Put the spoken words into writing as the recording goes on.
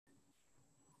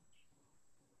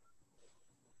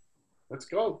Let's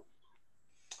go.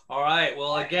 All right.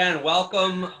 Well, again,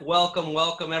 welcome,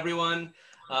 everyone.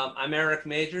 I'm Eric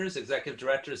Majors, Executive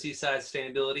Director of Seaside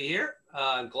Sustainability here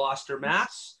in Gloucester,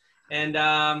 Mass. And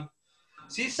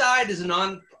Seaside is a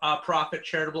non-profit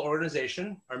charitable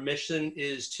organization. Our mission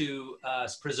is to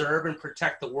preserve and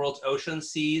protect the world's oceans,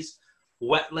 seas,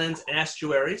 wetlands, and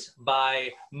estuaries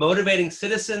by motivating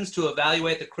citizens to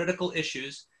evaluate the critical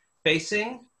issues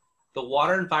facing the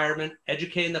water environment,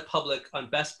 educating the public on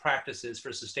best practices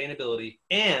for sustainability,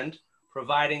 and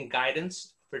providing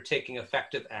guidance for taking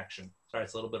effective action. Sorry,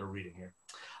 it's a little bit of reading here.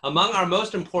 Among our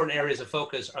most important areas of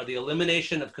focus are the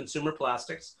elimination of consumer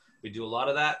plastics. We do a lot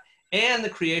of that, and the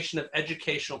creation of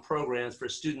educational programs for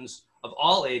students of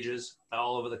all ages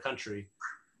all over the country.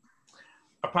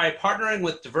 By partnering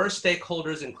with diverse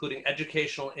stakeholders, including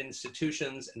educational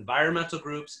institutions, environmental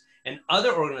groups, and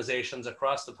other organizations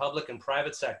across the public and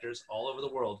private sectors all over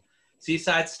the world,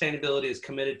 Seaside Sustainability is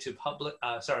committed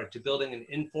to building an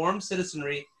informed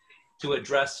citizenry to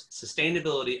address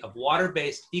sustainability of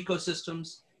water-based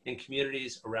ecosystems in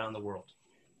communities around the world.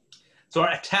 So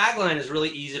our tagline is really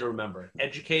easy to remember: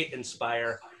 educate,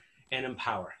 inspire, and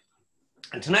empower.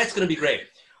 And tonight's going to be great.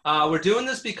 We're doing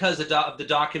this because of the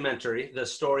documentary, The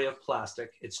Story of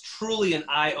Plastic. It's truly an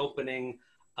eye-opening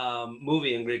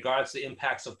movie in regards to the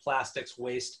impacts of plastics,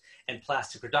 waste, and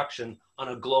plastic reduction on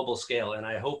a global scale. And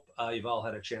I hope you've all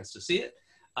had a chance to see it.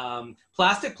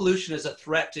 Plastic pollution is a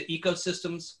threat to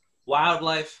ecosystems,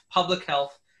 wildlife, public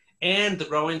health, and the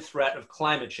growing threat of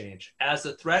climate change. As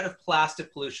the threat of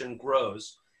plastic pollution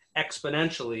grows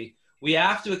exponentially, we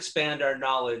have to expand our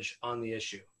knowledge on the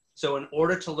issue. So in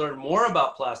order to learn more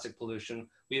about plastic pollution,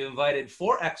 we've invited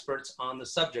 4 experts on the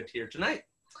subject here tonight.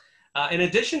 In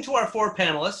addition to our 4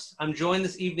 panelists, I'm joined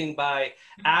this evening by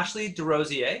Ashley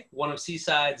DeRosier, one of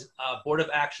Seaside's Board of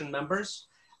Action members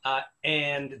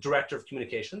and Director of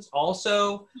Communications.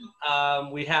 Also,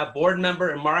 we have board member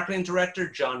and marketing director,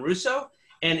 John Russo,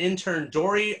 and intern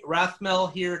Dory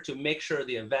Rathmel here to make sure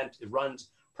the event runs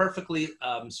perfectly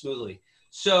smoothly.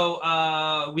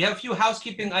 So we have a few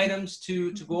housekeeping items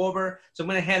to go over. So I'm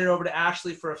going to hand it over to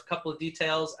Ashley for a couple of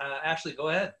details. Ashley, go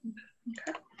ahead.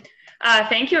 Okay.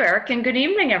 Thank you, Eric, and good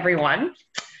evening, everyone.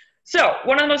 So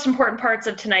one of the most important parts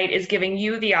of tonight is giving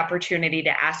you the opportunity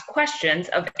to ask questions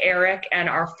of Eric and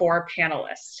our 4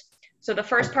 panelists. So the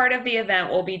first part of the event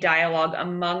will be dialogue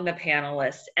among the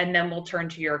panelists, and then we'll turn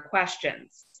to your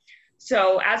questions.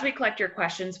 So as we collect your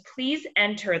questions, please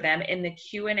enter them in the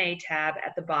Q&A tab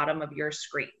at the bottom of your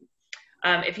screen.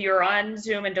 If you're on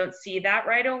Zoom and don't see that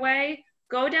right away,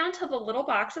 go down to the little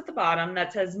box at the bottom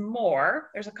that says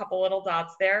More. There's a couple little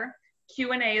dots there.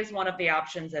 Q&A is one of the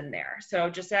options in there. So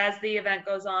just as the event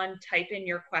goes on, type in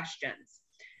your questions.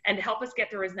 And to help us get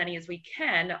through as many as we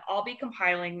can, I'll be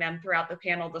compiling them throughout the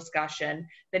panel discussion.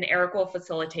 Then Eric will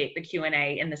facilitate the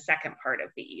Q&A in the second part of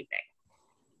the evening.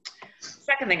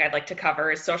 Second thing I'd like to cover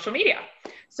is social media.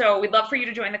 So we'd love for you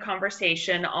to join the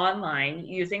conversation online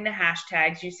using the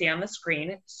hashtags you see on the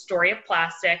screen: Story of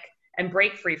Plastic and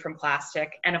Break Free from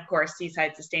Plastic, and of course,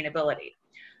 Seaside Sustainability.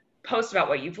 Post about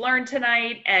what you've learned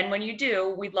tonight, and when you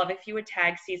do, we'd love if you would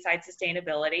tag Seaside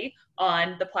Sustainability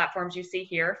on the platforms you see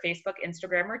here: Facebook,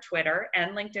 Instagram, or Twitter,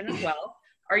 and LinkedIn as well.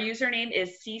 Our username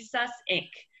is CSUS Inc.,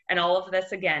 and all of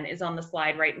this, again, is on the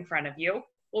slide right in front of you.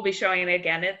 We'll be showing it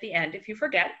again at the end if you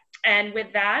forget. And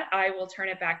with that, I will turn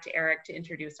it back to Eric to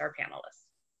introduce our panelists.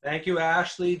 Thank you,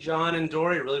 Ashley, John, and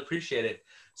Dory. Really appreciate it.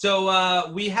 So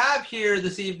we have here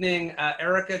this evening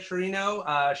Erica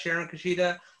Cirino, Sharon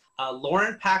Kishida,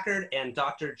 Lauren Packard, and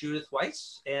Dr. Judith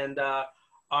Weiss. And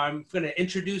I'm going to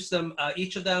introduce them,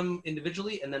 each of them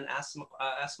individually, and then ask them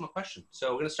a question. So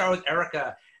we're going to start with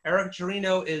Erica. Erica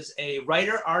Cirino is a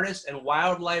writer, artist, and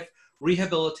wildlife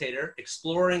rehabilitator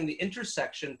exploring the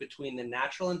intersection between the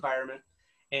natural environment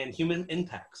and human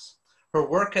impacts. Her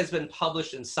work has been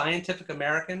published in Scientific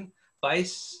American,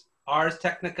 Vice, Ars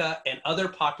Technica, and other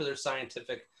popular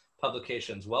scientific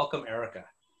publications. Welcome, Erica.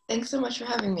 Thanks so much for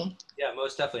having me. Yeah,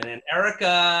 most definitely. And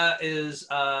Erica is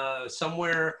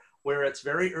somewhere where it's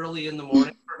very early in the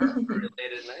morning for her, very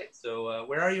late at night. So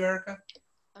where are you, Erica?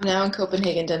 I'm now in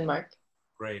Copenhagen, Denmark.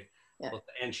 Great. Yeah. Well,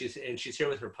 and she's here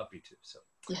with her puppy too. So.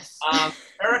 Yes.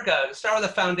 Erica, let's start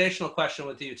with a foundational question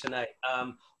with you tonight.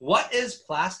 What is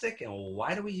plastic and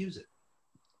why do we use it?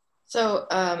 So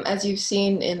as you've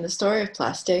seen in the story of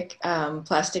plastic,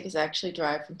 plastic is actually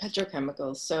derived from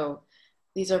petrochemicals. So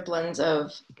these are blends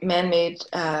of man-made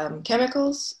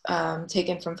chemicals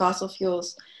taken from fossil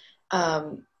fuels,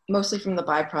 mostly from the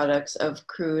byproducts of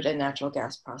crude and natural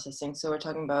gas processing. So we're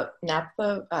talking about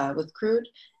naphtha with crude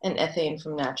and ethane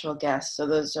from natural gas. So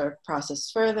those are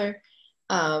processed further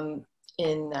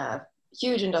in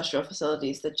huge industrial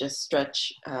facilities that just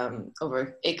stretch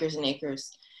over acres and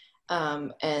acres,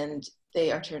 and they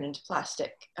are turned into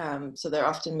plastic. So they're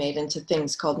often made into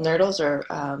things called nurdles or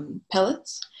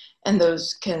pellets, and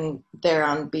those can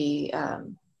thereon be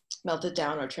melted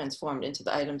down or transformed into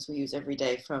the items we use every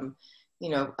day, from, you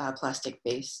know,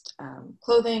 plastic-based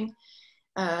clothing,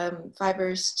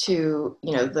 fibers, to,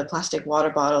 you know, the plastic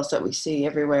water bottles that we see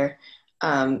everywhere.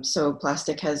 So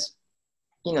plastic has,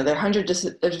 you know, there are hundreds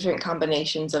of different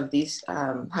combinations of these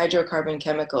hydrocarbon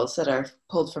chemicals that are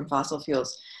pulled from fossil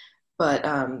fuels, but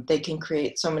they can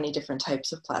create so many different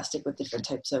types of plastic with different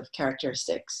types of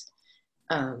characteristics.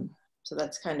 So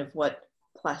that's kind of what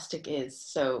plastic is.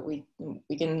 So we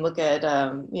can look at,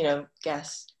 you know,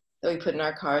 gas that we put in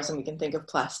our cars, and we can think of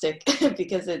plastic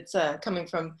because it's coming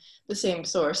from the same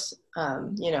source,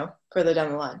 you know, further down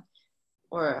the line,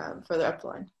 or further up the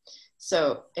line.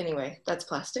 So anyway, that's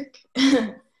plastic.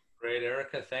 Great,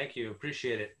 Erica. Thank you.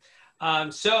 Appreciate it.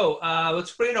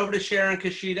 Let's bring it over to Sharon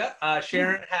Kishida.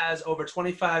 Sharon has over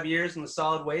 25 years in the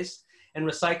solid waste and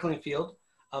recycling field,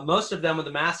 most of them with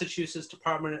the Massachusetts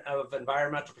Department of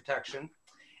Environmental Protection.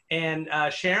 And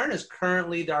Sharon is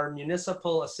currently our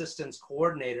Municipal Assistance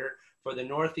Coordinator for the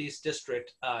Northeast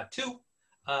District 2,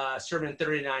 serving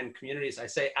 39 communities. I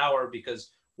say our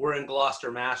because we're in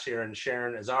Gloucester, Mass here, and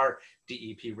Sharon is our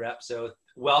DEP rep. So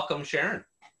welcome, Sharon.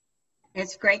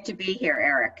 It's great to be here,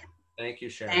 Eric. Thank you,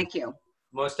 Sharon. Thank you.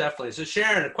 Most definitely. So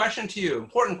Sharon, a question to you,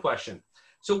 important question.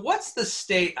 So what's the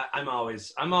state, I'm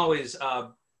always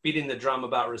beating the drum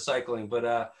about recycling,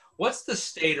 but what's the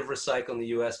state of recycling in the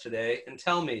US today? And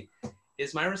tell me,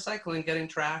 is my recycling getting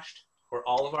trashed, or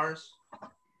all of ours?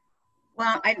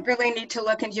 Well, I really need to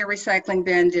look into your recycling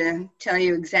bin to tell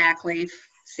you exactly,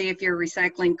 see if you're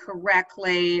recycling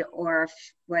correctly, or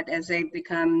if what as they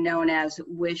become known as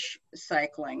wish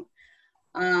cycling.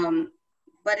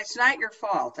 But it's not your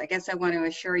fault. I guess I want to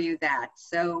assure you that.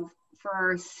 So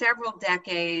for several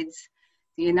decades,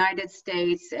 the United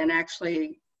States and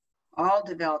actually all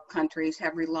developed countries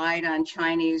have relied on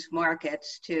Chinese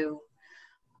markets to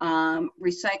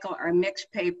recycle our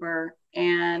mixed paper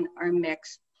and our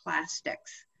mixed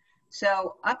plastics.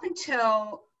 So up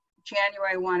until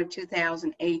January 1 of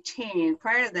 2018,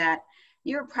 prior to that,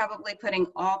 you were probably putting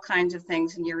all kinds of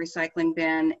things in your recycling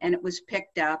bin, and it was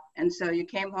picked up. And so you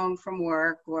came home from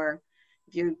work, or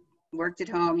if you worked at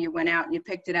home, you went out and you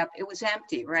picked it up, it was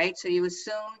empty, right? So you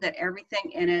assumed that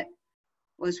everything in it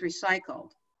was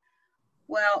recycled.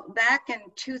 Well, back in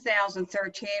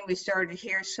 2013, we started to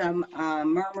hear some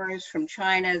murmurs from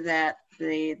China that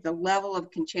the level of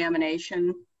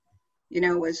contamination, you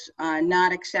know, was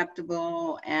not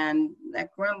acceptable, and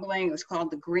that grumbling, it was called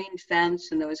the green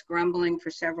fence, and there was grumbling for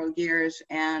several years,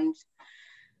 and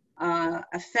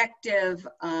effective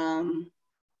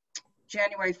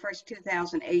January 1st,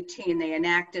 2018, they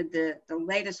enacted the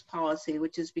latest policy,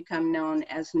 which has become known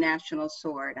as National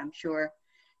Sword. I'm sure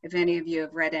if any of you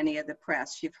have read any of the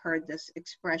press, you've heard this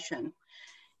expression.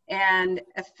 And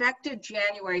effective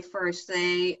January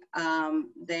 1st,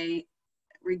 they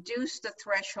reduced the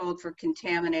threshold for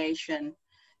contamination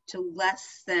to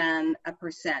less than 1%.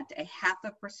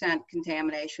 0.5%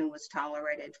 contamination was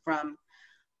tolerated from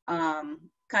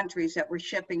countries that were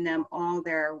shipping them all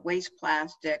their waste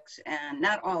plastics, and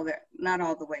not all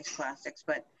the waste plastics,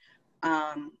 but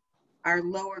our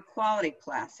lower quality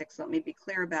plastics, let me be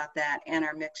clear about that, and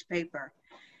our mixed paper.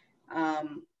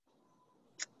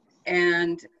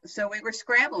 And so we were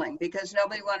scrambling because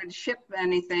nobody wanted to ship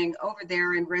anything over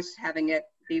there and risk having it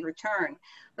be returned.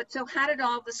 But so how did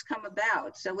all this come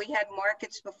about? So we had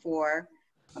markets before.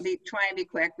 I'll try and be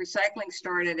quick. Recycling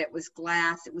started, it was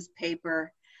glass, it was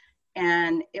paper,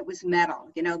 and it was metal.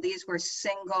 You know, these were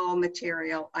single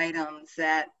material items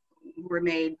that were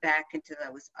made back into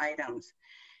those items.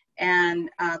 And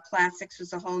plastics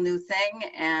was a whole new thing,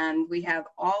 and we have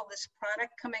all this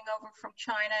product coming over from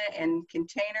China in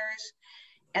containers,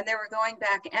 and they were going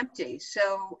back empty.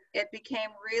 So it became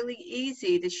really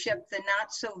easy to ship the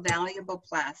not so valuable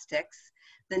plastics,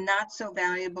 the not so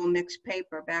valuable mixed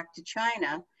paper back to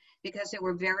China, because they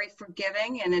were very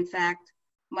forgiving, and in fact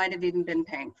might have even been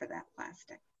paying for that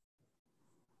plastic.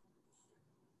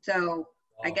 So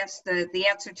I guess the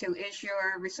answer to, is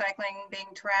your recycling being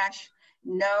trash?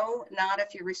 No, not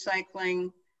if your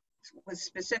recycling was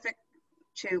specific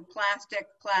to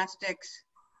plastics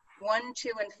 1,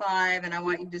 2, and 5, and I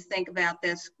want you to think about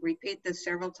this, repeat this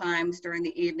several times during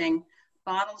the evening.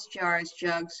 Bottles, jars,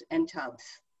 jugs, and tubs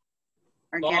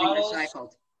are getting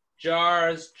recycled.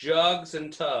 Jars, jugs,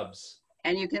 and tubs.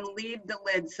 And you can leave the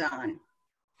lids on.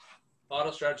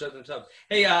 Bottles, jars, jugs, and tubs.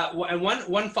 Hey, and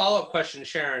one follow-up question,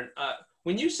 Sharon.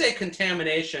 When you say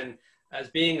contamination, as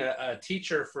being a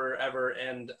teacher forever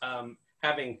and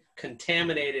having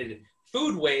contaminated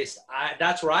food waste,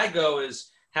 that's where I go,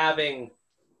 is having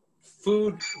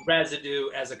food residue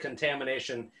as a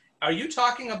contamination. Are you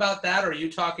talking about that, or are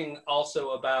you talking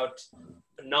also about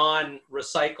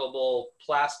non-recyclable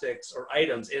plastics or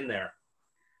items in there?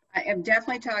 I am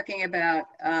definitely talking about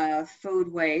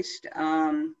food waste,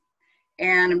 and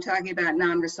I'm talking about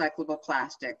non-recyclable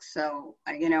plastics. So,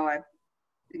 I've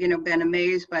been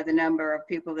amazed by the number of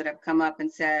people that have come up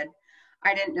and said,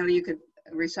 I didn't know you could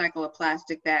recycle a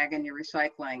plastic bag in your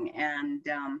recycling. And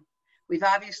we've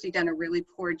obviously done a really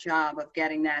poor job of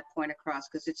getting that point across,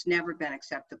 because it's never been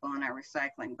acceptable in our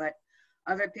recycling. But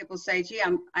other people say, gee,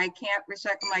 I can't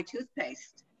recycle my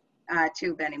toothpaste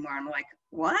tube anymore. I'm like,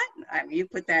 what? You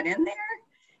put that in there?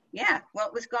 Yeah, well,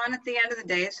 it was gone at the end of the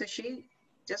day, so she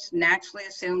just naturally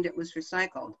assumed it was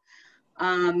recycled.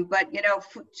 But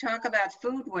talk about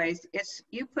food waste.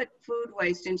 You put food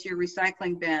waste into your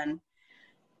recycling bin,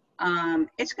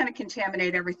 it's going to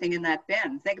contaminate everything in that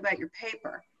bin. Think about your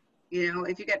paper.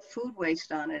 If you get food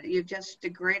waste on it, you've just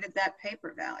degraded that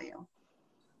paper value.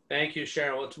 Thank you,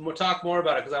 Sharon. We'll talk more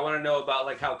about it, because I want to know about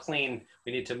like how clean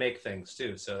we need to make things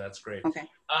too. So that's great. Okay.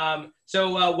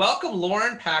 Welcome,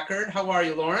 Lauren Packard. How are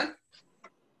you, Lauren?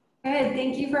 Good.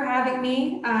 Thank you for having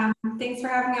me. Thanks for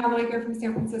having me all the way here from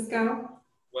San Francisco.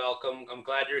 Welcome. I'm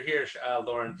glad you're here,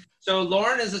 Lauren. So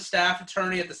Lauren is a staff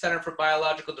attorney at the Center for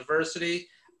Biological Diversity,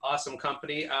 awesome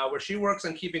company, where she works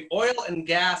on keeping oil and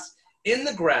gas in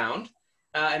the ground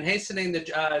and hastening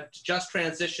the just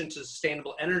transition to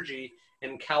sustainable energy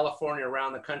in California,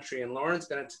 around the country. And Lauren's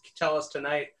going to tell us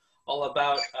tonight all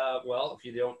about, well, if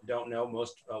you don't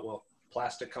know,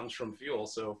 plastic comes from fuel.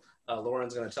 So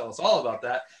Lauren's going to tell us all about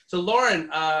that. So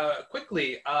Lauren,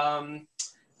 quickly,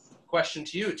 question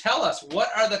to you. Tell us, what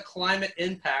are the climate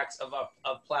impacts of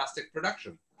plastic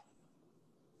production?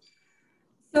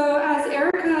 So as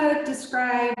Erica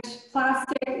described,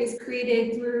 plastic is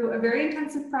created through a very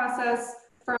intensive process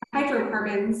from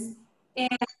hydrocarbons. And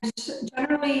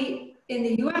generally in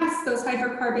the US, those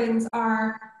hydrocarbons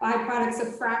are byproducts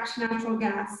of fracked natural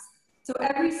gas. So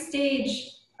every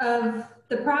stage of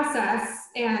the process,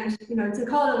 and to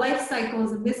call it a life cycle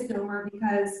is a misnomer,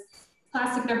 because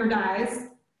plastic never dies.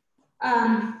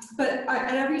 But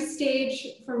at every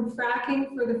stage, from fracking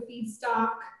for the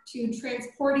feedstock to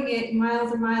transporting it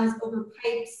miles and miles over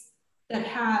pipes that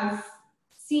have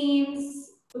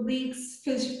seams, leaks,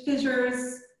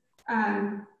 fissures,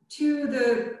 to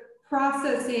the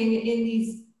processing in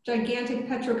these gigantic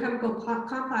petrochemical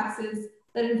complexes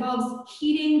that involves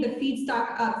heating the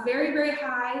feedstock up very, very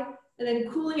high and then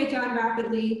cooling it down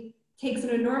rapidly, takes an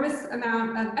enormous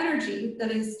amount of energy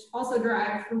that is also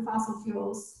derived from fossil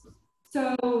fuels.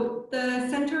 So the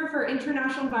Center for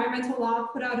International Environmental Law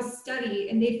put out a study,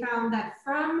 and they found that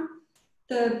from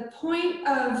the point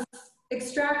of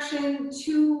extraction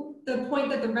to the point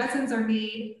that the resins are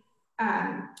made,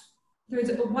 there's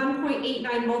a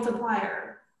 1.89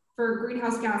 multiplier for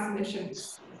greenhouse gas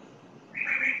emissions.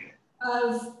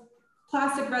 Of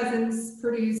plastic resins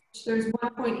produced, there's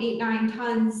 1.89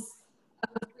 tons of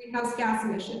greenhouse gas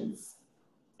emissions.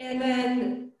 And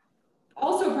then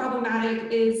also problematic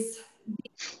is the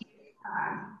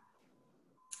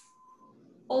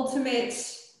ultimate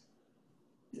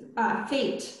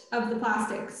fate of the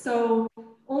plastic. So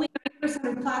only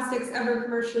 9% of plastics ever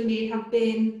commercially made have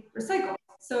been recycled.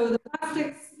 So the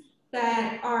plastics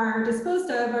that are disposed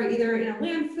of are either in a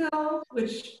landfill,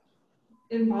 which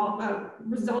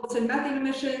results in methane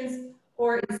emissions,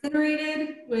 or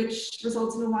incinerated, which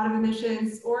results in a lot of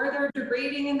emissions, or they're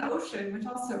degrading in the ocean, which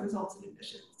also results in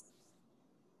emissions.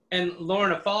 And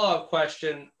Lauren, a follow-up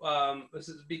question, this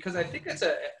is because I think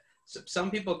some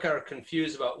people are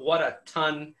confused about what a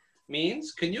ton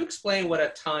means. Can you explain what a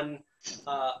ton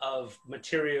of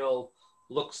material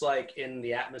looks like in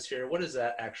the atmosphere? What does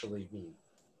that actually mean?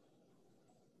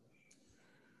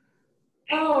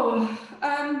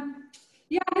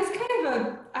 Yeah, it's kind of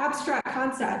an abstract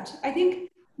concept. I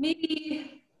think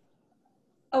maybe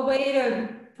a way to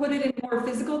put it in more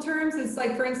physical terms is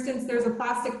like, for instance, there's a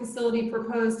plastic facility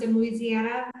proposed in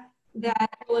Louisiana that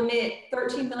will emit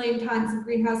 13 million tons of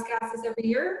greenhouse gases every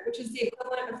year, which is the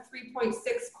equivalent of 3.6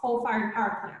 coal-fired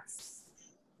power plants.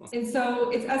 And so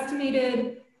it's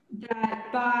estimated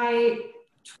that by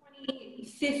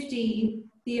 2050,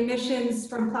 the emissions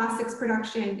from plastics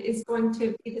production is going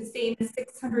to be the same as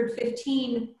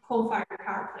 615 coal-fired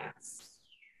power plants.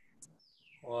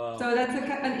 Wow. So that's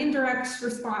an indirect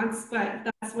response, but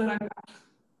that's what I've got.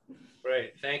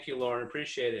 Great, thank you, Lauren,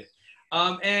 appreciate it.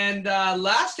 And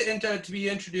last to be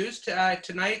introduced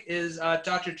tonight is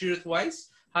Dr. Judith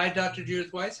Weiss, Hi, Dr.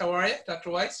 Judith Weiss. How are you, Dr.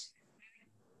 Weiss?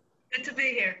 Good to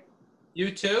be here.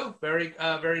 You too. Very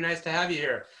nice to have you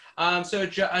here.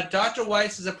 Dr.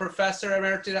 Weiss is a professor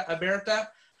emerita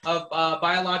of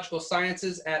biological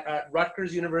sciences at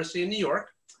Rutgers University in New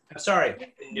York. I'm sorry,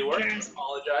 in Newark. I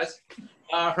apologize.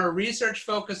 Her research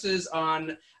focuses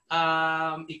on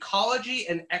ecology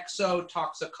and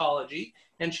exotoxicology,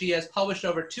 and she has published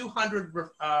over 200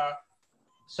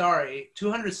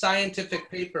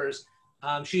 scientific papers.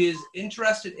 She is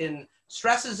interested in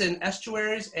stresses in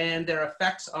estuaries and their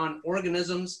effects on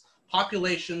organisms,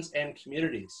 populations, and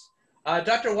communities.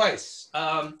 Dr. Weiss,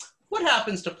 what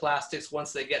happens to plastics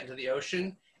once they get into the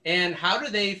ocean, and how do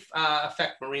they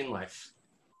affect marine life?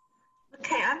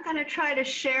 Okay, I'm going to try to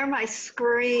share my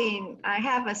screen. I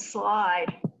have a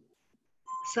slide.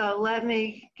 So let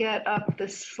me get up the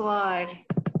slide.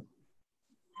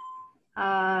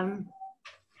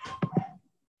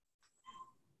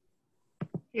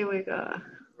 Here we go.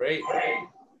 Great.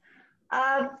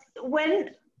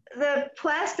 When the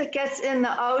plastic gets in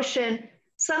the ocean,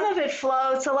 some of it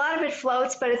floats, a lot of it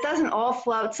floats, but it doesn't all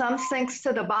float. Some sinks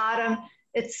to the bottom.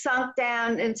 It's sunk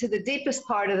down into the deepest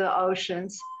part of the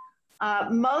oceans.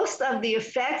 Most of the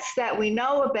effects that we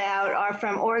know about are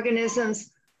from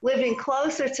organisms living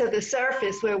closer to the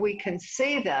surface where we can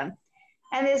see them.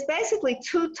 And there's basically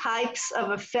two types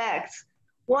of effects.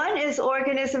 One is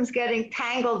organisms getting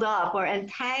tangled up or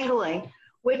entangling,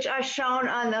 which are shown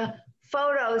on the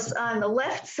photos on the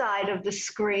left side of the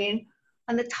screen.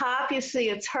 On the top, you see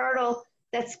a turtle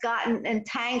that's gotten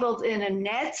entangled in a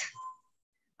net,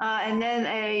 and then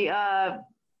a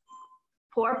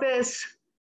porpoise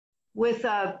with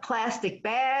a plastic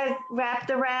bag wrapped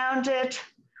around it.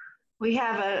 We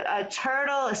have a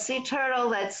turtle, a sea turtle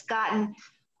that's gotten,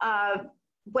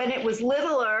 when it was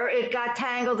littler, it got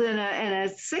tangled in a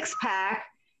six-pack,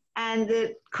 and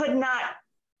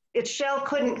its shell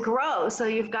couldn't grow. So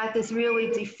you've got this really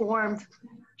deformed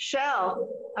shell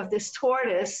of this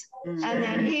tortoise. Mm-hmm. And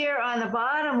then here on the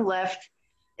bottom left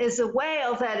is a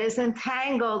whale that is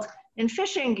entangled in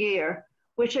fishing gear,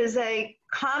 which is a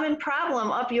common problem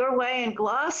up your way in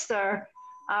Gloucester,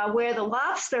 where the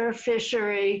lobster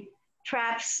fishery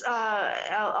traps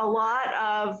a lot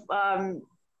of,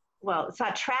 well, it's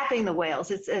not trapping the whales,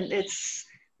 the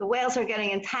whales are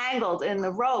getting entangled in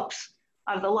the ropes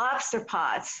of the lobster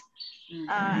pots.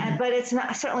 But it's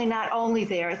certainly not only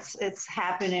there, it's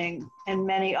happening in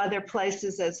many other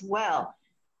places as well.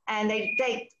 And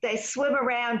they swim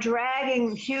around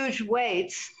dragging huge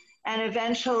weights, and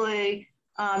eventually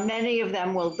many of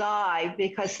them will die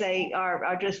because they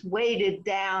are just weighted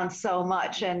down so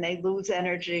much and they lose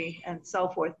energy and so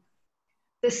forth.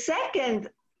 The second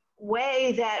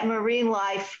way that marine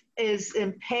life is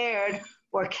impaired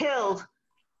or killed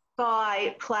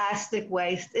by plastic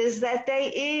waste is that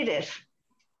they eat it.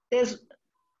 There's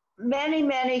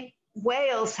many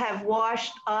whales have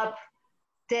washed up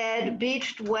dead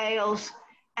beached whales,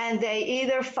 and they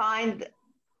either find,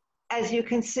 as you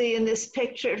can see in this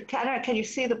picture, can you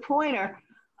see the pointer?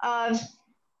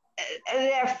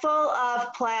 They're full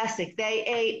of plastic. They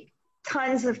ate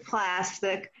tons of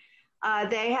plastic.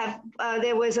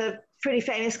 There was a pretty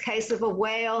famous case of a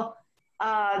whale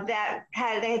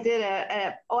they did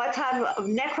an autopsy of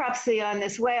necropsy on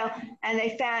this whale, and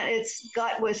they found its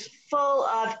gut was full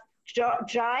of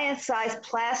giant-sized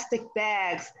plastic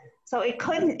bags. So it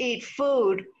couldn't eat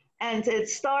food, and it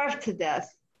starved to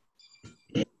death.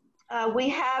 We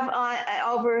have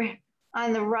over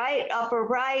on the right, upper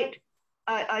right,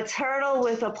 a turtle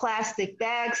with a plastic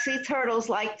bag. Sea turtles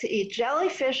like to eat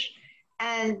jellyfish,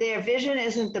 and their vision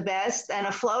isn't the best, and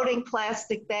a floating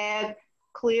plastic bag,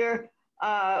 clear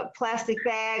plastic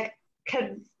bag,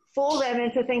 could fool them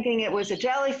into thinking it was a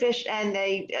jellyfish, and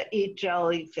they eat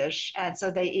jellyfish, and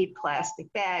so they eat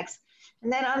plastic bags.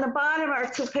 And then on the bottom are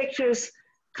two pictures,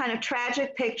 kind of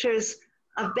tragic pictures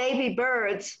of baby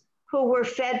birds who were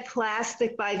fed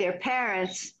plastic by their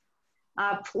parents.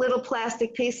 Little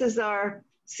plastic pieces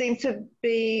seem to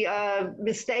be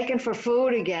mistaken for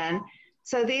food again.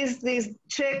 So these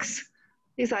chicks,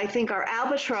 these I think are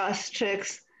albatross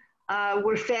chicks,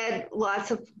 were fed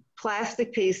lots of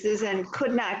plastic pieces and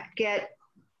could not get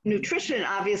nutrition,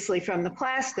 obviously, from the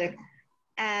plastic,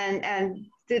 and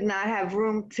did not have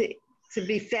room to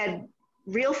be fed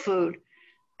real food,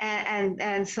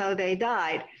 and so they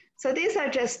died. So these are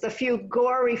just a few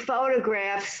gory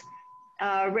photographs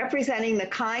representing the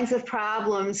kinds of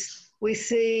problems we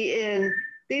see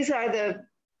these are the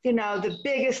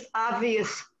biggest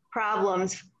obvious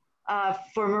problems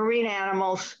for marine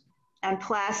animals and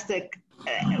plastic.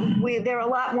 There are a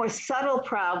lot more subtle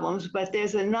problems, but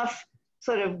there's enough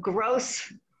sort of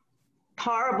gross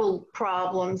horrible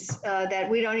problems that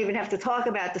we don't even have to talk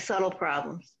about the subtle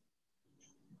problems.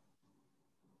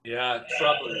 Yeah,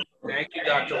 troubling. Thank you,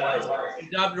 Dr. Weiss.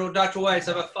 Dr. Weiss,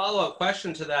 I have a follow-up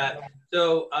question to that.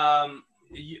 So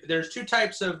there's two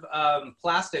types of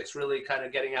plastics really kind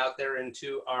of getting out there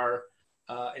into our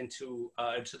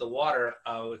into the water.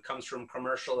 It comes from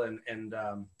commercial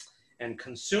and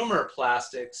consumer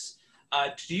plastics.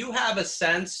 Do you have a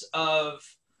sense of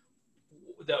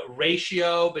the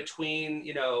ratio between,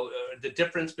 you know, the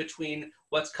difference between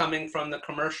what's coming from the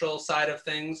commercial side of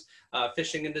things,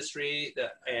 fishing industry,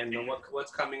 and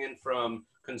what's coming in from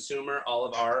consumer, all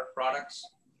of our products?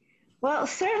 Well,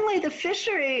 certainly the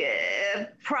fishery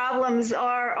problems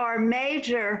are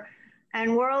major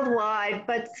and worldwide,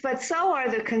 but so are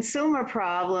the consumer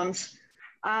problems.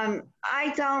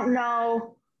 I don't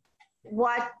know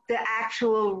what the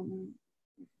actual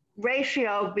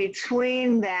ratio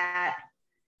between that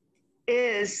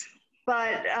is,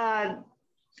 but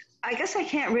I guess I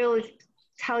can't really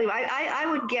tell you. I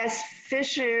would guess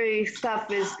fishery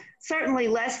stuff is certainly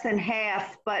less than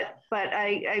half, but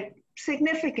a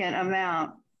significant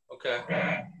amount.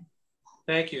 Okay.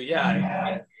 Thank you.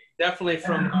 Yeah, definitely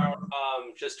from our,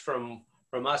 just from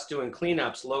us doing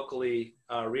cleanups locally,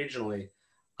 regionally,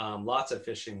 lots of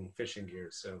fishing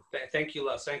gears. So thank you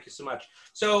so much.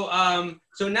 So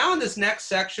so now in this next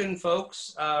section,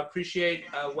 folks, appreciate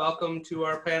welcome to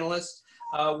our panelists.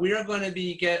 We are going to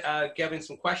be giving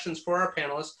some questions for our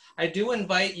panelists. I do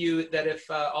invite you that if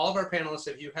all of our panelists,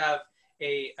 if you have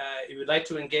if you would like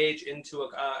to engage into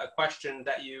a question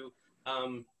that you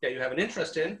have an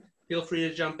interest in, feel free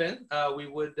to jump in. That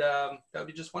would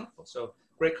be just wonderful. So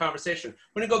great conversation.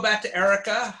 We're going to go back to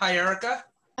Erica. Hi, Erica.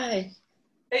 Hi.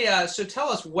 Hey, so tell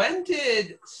us, when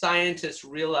did scientists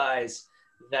realize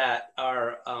that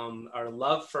our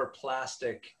love for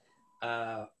plastic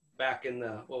back in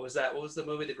the, what was the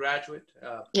movie, The Graduate?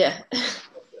 Yeah.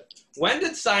 When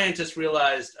did scientists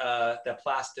realize that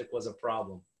plastic was a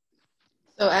problem?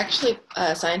 So actually,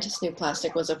 scientists knew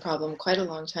plastic was a problem quite a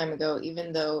long time ago,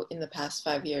 even though in the past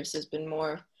 5 years there's been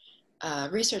more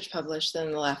research published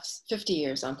than the last 50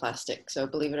 years on plastic. So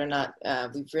believe it or not,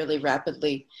 we've really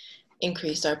rapidly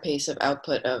increased our pace of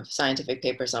output of scientific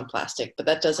papers on plastic, but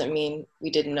that doesn't mean we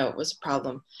didn't know it was a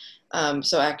problem.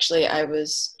 So actually, I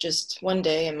was just one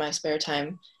day in my spare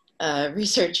time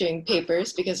researching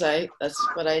papers, because that's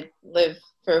what I live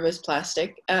for, was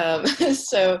plastic.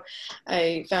 So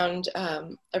I found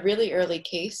a really early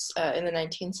case in the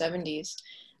 1970s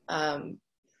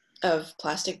of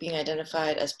plastic being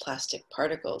identified as plastic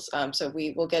particles. So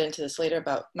we will get into this later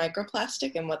about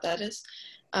microplastic and what that is.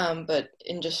 But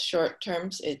in just short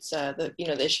terms, it's the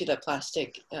issue that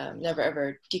plastic never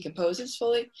ever decomposes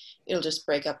fully. It'll just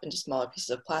break up into smaller pieces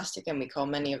of plastic, and we call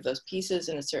many of those pieces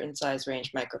in a certain size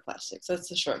range microplastics. That's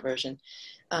the short version.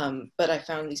 But I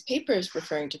found these papers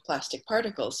referring to plastic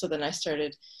particles. So then I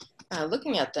started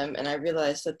looking at them, and I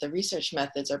realized that the research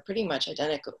methods are pretty much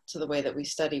identical to the way that we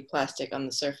study plastic on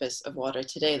the surface of water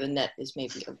today. The net is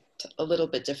maybe a little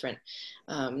bit different.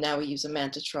 Now we use a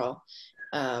manta trawl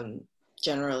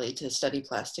generally to study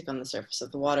plastic on the surface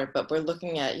of the water, but we're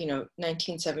looking at,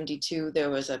 1972,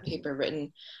 there was a paper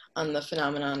written on the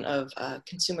phenomenon of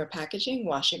consumer packaging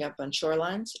washing up on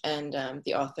shorelines, and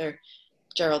the author,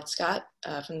 Gerald Scott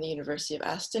from the University of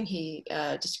Aston, he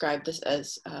described this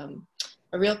as a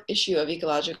real issue of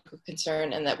ecological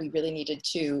concern, and that we really needed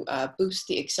to boost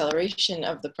the acceleration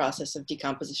of the process of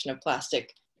decomposition of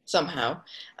plastic somehow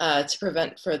to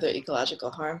prevent further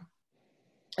ecological harm.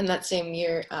 And that same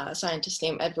year, a scientist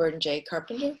named Edward J.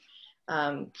 Carpenter,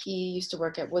 he used to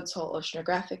work at Woods Hole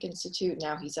Oceanographic Institute.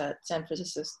 Now he's at San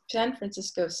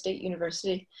Francisco State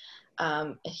University.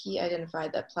 He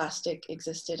identified that plastic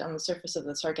existed on the surface of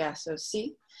the Sargasso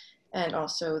Sea, and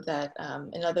also that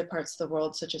in other parts of the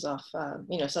world, such as off,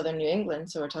 southern New England.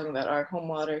 So we're talking about our home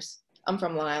waters. I'm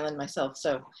from Long Island myself,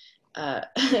 so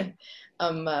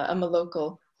I'm a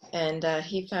local. And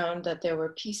he found that there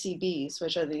were PCBs,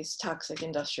 which are these toxic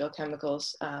industrial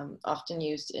chemicals often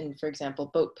used in, for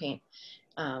example, boat paint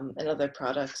and other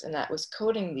products, and that was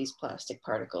coating these plastic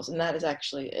particles. And that is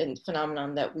actually a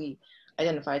phenomenon that we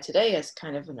identify today as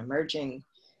kind of an emerging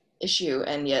issue.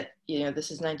 And yet, this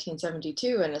is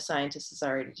 1972, and a scientist is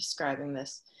already describing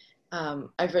this.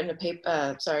 I've written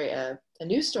a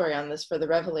news story on this for the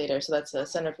Revelator. So that's a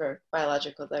Center for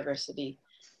Biological Diversity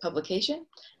publication.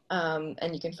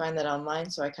 And you can find that online,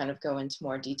 so I kind of go into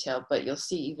more detail, but you'll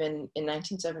see even in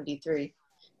 1973,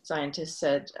 scientists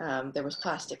said there was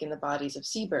plastic in the bodies of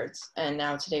seabirds, and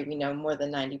now today we know more than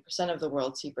 90% of the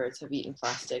world's seabirds have eaten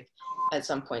plastic at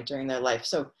some point during their life.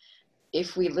 So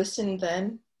if we listened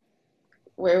then,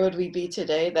 where would we be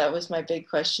today? That was my big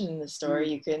question in the story.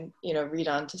 You can, read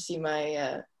on to see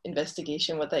my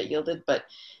investigation, what that yielded. But,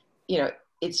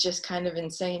 it's just kind of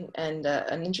insane, and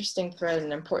an interesting thread,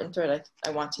 an important thread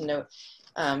I want to note,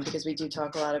 because we do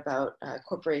talk a lot about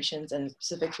corporations, and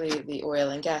specifically the oil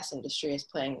and gas industry is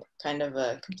playing kind of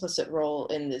a complicit role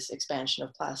in this expansion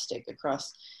of plastic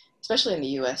across, especially in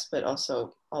the US, but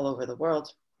also all over the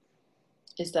world,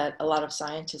 is that a lot of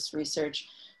scientists' research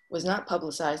was not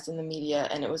publicized in the media,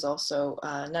 and it was also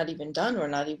not even done or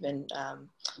not even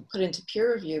put into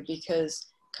peer review, because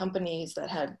companies that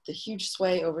had the huge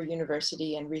sway over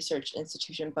university and research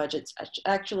institution budgets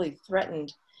actually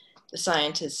threatened the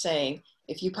scientists, saying,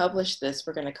 if you publish this,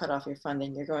 we're going to cut off your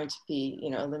funding. You're going to be,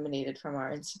 eliminated from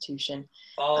our institution.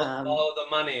 Follow the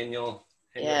money, and you'll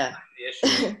find the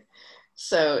issue.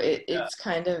 So it's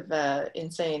kind of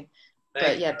insane.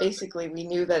 But yeah, basically we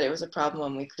knew that it was a problem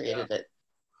when we created it.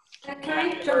 Can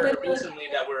I jump in? Recently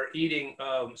that we're eating,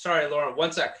 sorry, Lauren,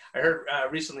 one sec. I heard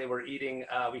recently we're eating,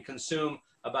 we consume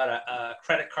about a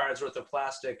credit card's worth of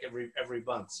plastic every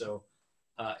month. So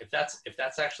if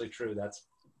that's actually true, that's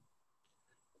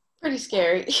pretty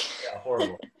scary. Yeah,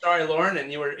 horrible. Sorry, Lauren,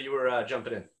 and you were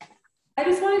jumping in. I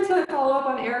just wanted to follow up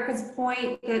on Erica's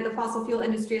point that the fossil fuel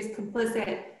industry is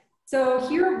complicit. So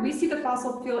here we see the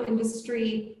fossil fuel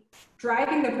industry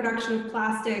driving the production of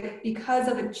plastic because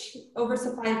of an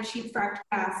oversupply of cheap fracked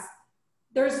gas.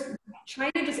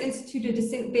 China just instituted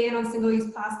a ban on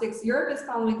single-use plastics. Europe is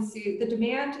following suit. The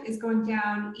demand is going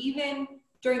down. Even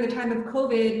during the time of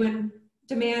COVID, when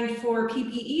demand for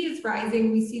PPE is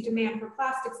rising, we see demand for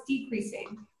plastics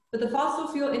decreasing. But the fossil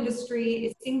fuel industry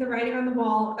is seeing the writing on the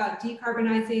wall about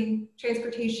decarbonizing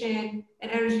transportation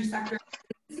and energy sector.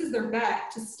 This is their bet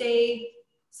to stay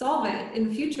solvent in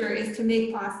the future, is to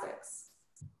make plastics.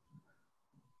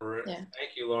 Yeah.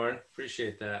 Thank you, Lauren.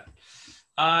 Appreciate that.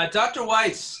 Dr.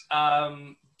 Weiss,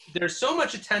 there's so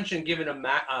much attention given to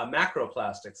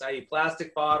macroplastics, i.e.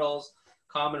 plastic bottles,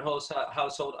 common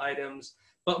household items,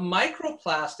 but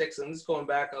microplastics, and this is going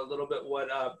back a little bit what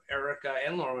Erica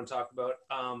and Lauren talked about,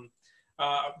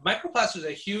 microplastics are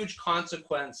a huge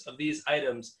consequence of these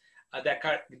items that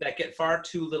get far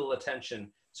too little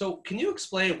attention. So can you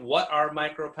explain what are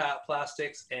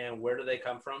microplastics and where do they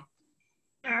come from?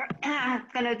 I'm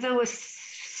going to do a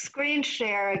screen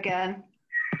share again.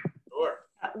 Sure.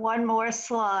 One more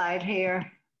slide here.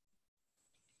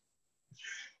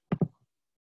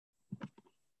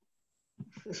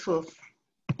 This will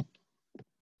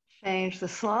change the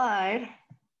slide.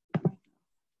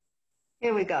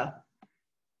 Here we go.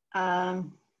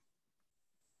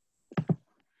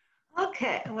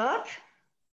 Okay, well,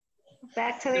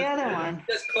 back to the other one.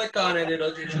 Just click on it, it'll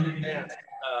advance.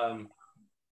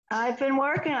 I've been,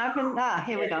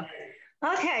 here we go.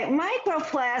 Okay,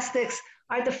 microplastics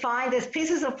are defined as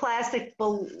pieces of plastic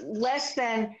less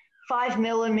than 5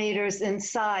 millimeters in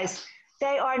size.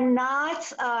 They are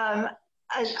not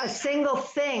a single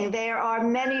thing. There are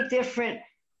many different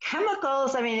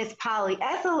chemicals. I mean, it's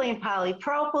polyethylene,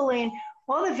 polypropylene,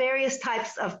 all the various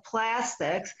types of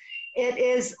plastics. It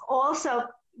is also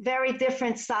very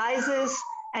different sizes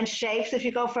and shapes. If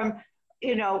you go from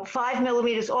 5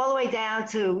 millimeters all the way down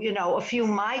to, a few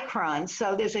microns.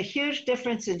 So there's a huge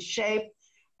difference in shape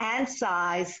and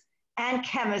size and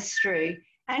chemistry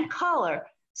and color.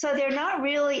 So they're not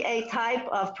really a type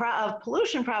of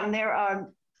pollution problem. There are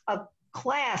a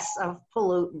class of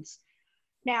pollutants.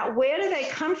 Now, where do they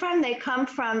come from? They come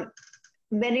from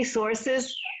many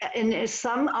sources, and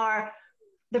some are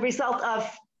the result of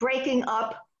breaking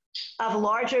up of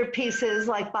larger pieces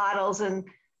like bottles and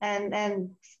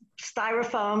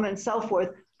styrofoam and so forth,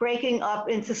 breaking up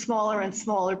into smaller and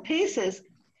smaller pieces.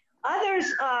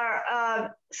 Others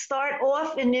are start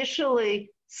off initially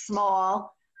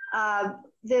small.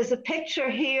 There's a picture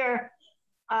here,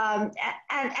 and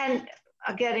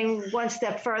getting one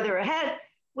step further ahead,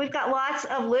 we've got lots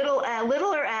of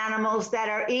littler animals that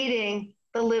are eating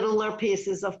the littler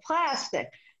pieces of plastic.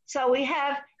 So we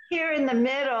have here in the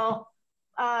middle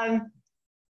a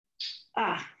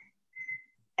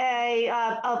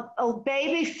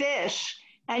baby fish,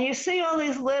 and you see all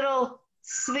these little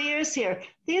spheres here.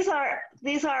 These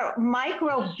are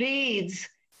micro beads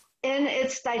in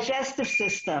its digestive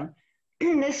system.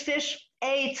 This fish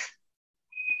ate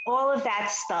all of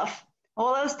that stuff,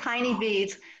 all those tiny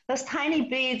beads. Those tiny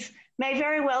beads may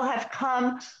very well have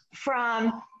come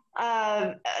from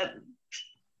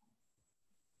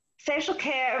facial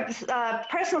care,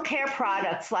 personal care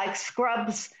products like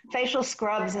scrubs, facial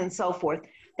scrubs and so forth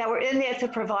that were in there to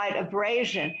provide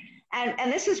abrasion.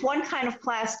 And this is one kind of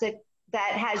plastic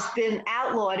that has been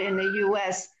outlawed in the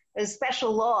US. There's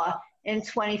special law in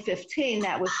 2015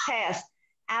 that was passed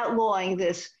outlawing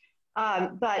this.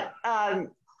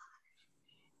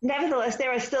 Nevertheless,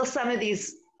 there are still some of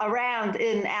these around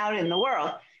out in the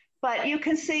world. But you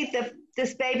can see that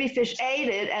this baby fish ate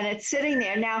it and it's sitting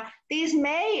there. Now, these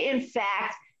may, in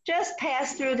fact, just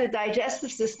pass through the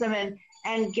digestive system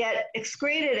and get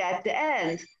excreted at the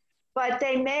end. But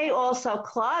they may also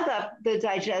clog up the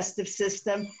digestive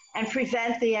system and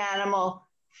prevent the animal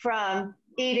from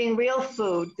eating real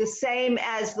food, the same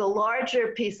as the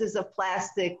larger pieces of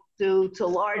plastic do to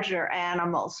larger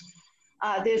animals.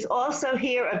 There's also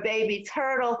here a baby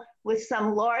turtle with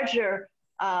some larger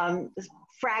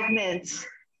fragments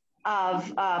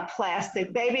of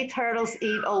plastic. Baby turtles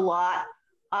eat a lot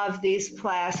of these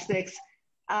plastics.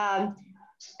 And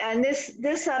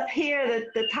this up here,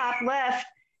 the top left,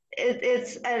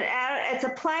 it's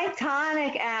a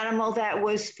planktonic animal that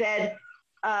was fed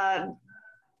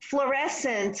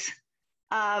fluorescent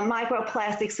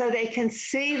microplastics so they can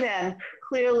see them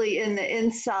clearly in the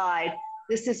inside.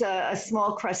 This is a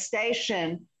small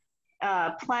crustacean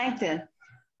plankton.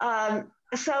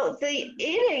 So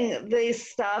eating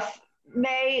this stuff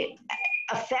may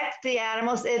affect the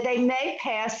animals. They may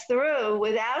pass through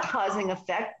without causing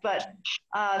effect, but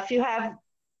if you have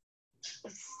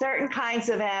certain kinds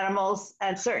of animals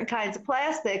and certain kinds of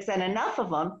plastics and enough of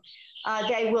them,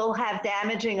 they will have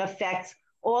damaging effects,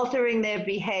 altering their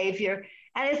behavior.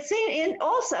 And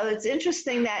it's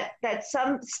interesting that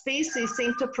some species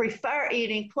seem to prefer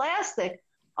eating plastic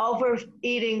over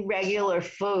eating regular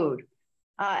food.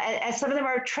 And some of them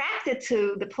are attracted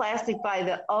to the plastic by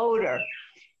the odor.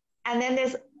 And then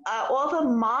there's all the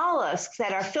mollusks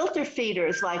that are filter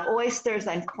feeders, like oysters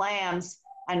and clams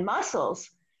and mussels,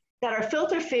 that are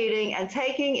filter feeding and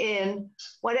taking in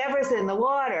whatever's in the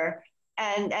water.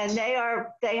 And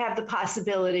they have the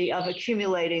possibility of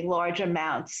accumulating large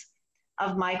amounts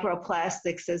of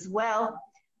microplastics as well.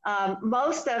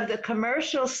 Most of the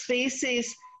commercial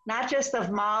species, not just of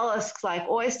mollusks like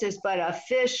oysters, but of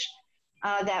fish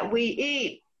that we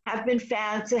eat, have been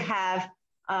found to have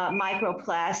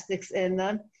microplastics in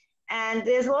them. And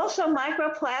there's also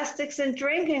microplastics in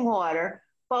drinking water,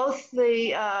 both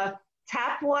the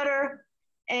tap water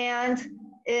and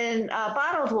in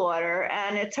bottled water.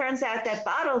 And it turns out that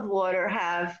bottled water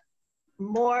have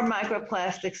more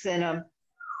microplastics in them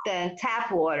than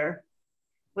tap water,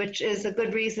 which is a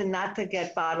good reason not to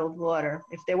get bottled water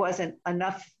if there wasn't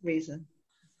enough reason.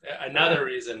 Another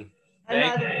reason.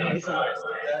 Thank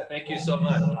you so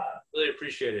much. Really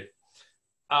appreciate it.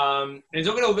 And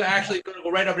so we're going to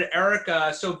go right over to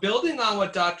Erica. So building on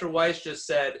what Dr. Weiss just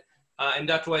said, and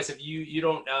Dr. Weiss, if you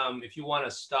don't, if you want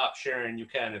to stop sharing, you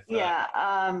can.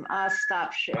 I'll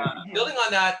stop sharing. Building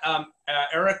on that,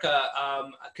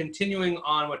 Erica, continuing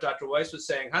on what Dr. Weiss was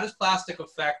saying, how does plastic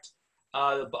affect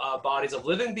the bodies of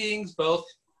living beings, both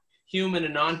human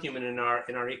and non-human, in our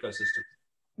ecosystem?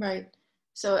 Right.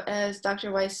 So as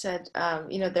Dr. Weiss said,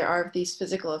 there are these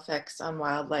physical effects on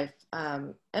wildlife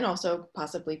and also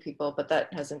possibly people, but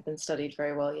that hasn't been studied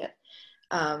very well yet.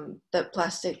 That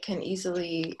plastic can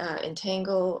easily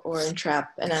entangle or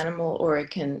entrap an animal, or it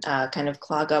can kind of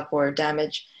clog up or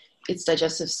damage its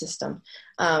digestive system.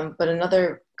 But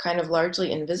another kind of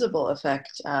largely invisible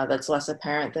effect that's less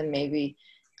apparent than maybe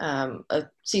a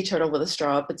sea turtle with a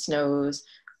straw up its nose,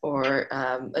 or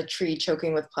a tree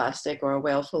choking with plastic, or a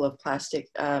whale full of plastic,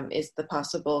 is the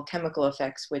possible chemical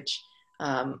effects, which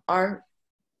are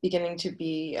beginning to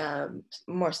be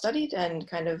more studied and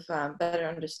kind of better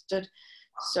understood.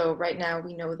 So right now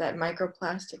we know that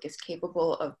microplastic is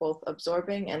capable of both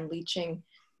absorbing and leaching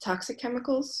toxic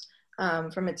chemicals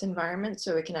from its environment.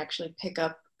 So it can actually pick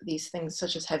up these things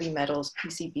such as heavy metals,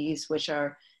 PCBs, which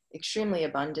are extremely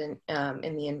abundant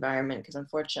in the environment, because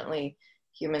unfortunately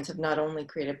humans have not only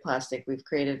created plastic, we've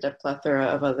created a plethora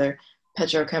of other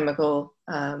petrochemical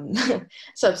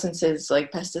substances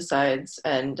like pesticides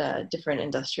and different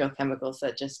industrial chemicals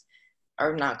that just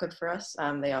are not good for us.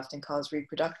 They often cause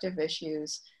reproductive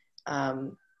issues,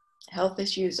 health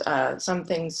issues. Some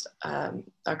things are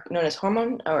known as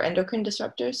hormone or endocrine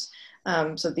disruptors.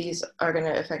 So these are going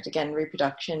to affect, again,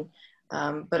 reproduction,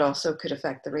 but also could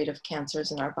affect the rate of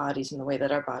cancers in our bodies and the way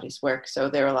that our bodies work. So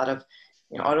there are a lot of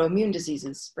autoimmune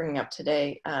diseases springing up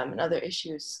today and other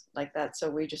issues like that. So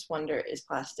we just wonder, is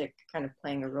plastic kind of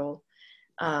playing a role?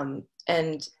 As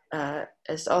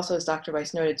Dr.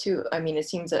 Weiss noted too, I mean, it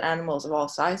seems that animals of all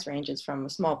size ranges, from a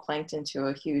small plankton to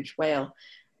a huge whale,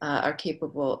 are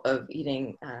capable of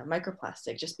eating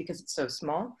microplastic just because it's so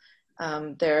small.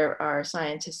 There are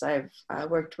scientists I've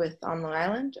worked with on Long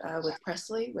Island with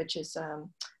Presley, which is a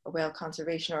whale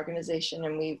conservation organization,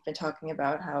 and we've been talking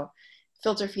about how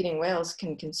filter feeding whales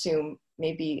can consume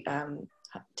maybe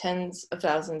tens of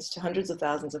thousands to hundreds of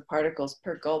thousands of particles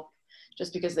per gulp,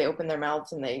 just because they open their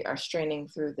mouths and they are straining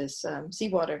through this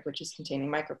seawater, which is containing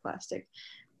microplastic.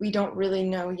 We don't really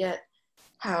know yet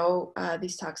how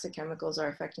these toxic chemicals are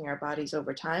affecting our bodies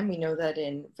over time. We know that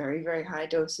in very, very high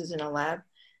doses in a lab,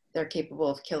 they're capable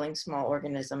of killing small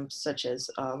organisms such as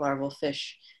larval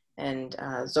fish and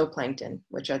zooplankton,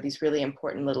 which are these really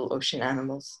important little ocean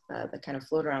animals that kind of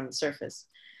float around the surface.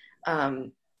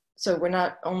 So we're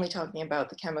not only talking about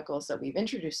the chemicals that we've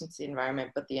introduced into the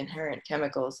environment, but the inherent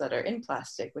chemicals that are in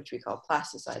plastic, which we call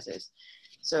plasticizers.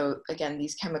 So again,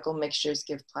 these chemical mixtures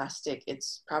give plastic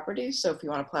its properties. So if you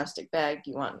want a plastic bag,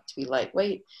 you want it to be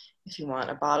lightweight. If you want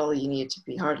a bottle, you need it to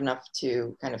be hard enough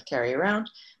to kind of carry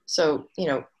around. So, you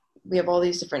know, we have all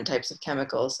these different types of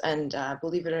chemicals, and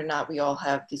believe it or not, we all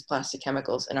have these plastic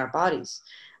chemicals in our bodies.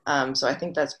 So I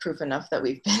think that's proof enough that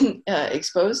we've been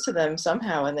exposed to them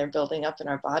somehow, and they're building up in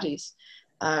our bodies.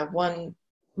 One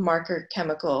marker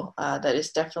chemical that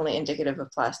is definitely indicative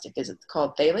of plastic is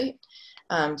called phthalate.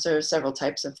 So there are several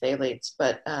types of phthalates,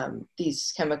 but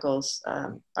these chemicals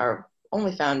are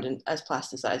only found as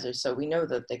plasticizers, so we know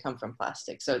that they come from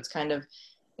plastic. So it's kind of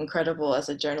incredible as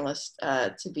a journalist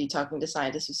to be talking to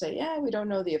scientists who say, yeah, we don't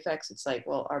know the effects. It's like,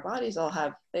 well, our bodies all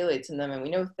have phthalates in them, and we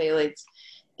know phthalates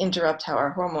interrupt how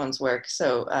our hormones work.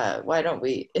 So why don't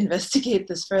we investigate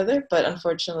this further? But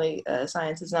unfortunately,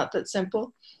 science is not that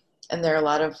simple. And there are a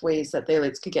lot of ways that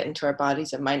phthalates could get into our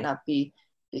bodies. It might not be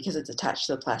because it's attached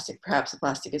to the plastic. Perhaps the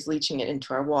plastic is leaching it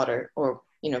into our water, or,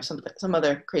 you know, some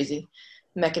other crazy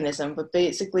mechanism. But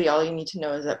basically all you need to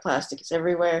know is that plastic is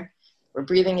everywhere. We're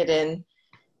breathing it in.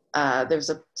 There was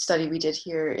a study we did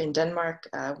here in Denmark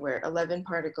where 11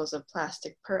 particles of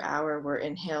plastic per hour were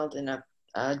inhaled in a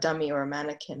dummy or a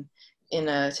mannequin in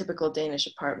a typical Danish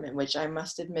apartment, which I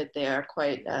must admit they are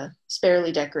quite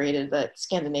sparely decorated, that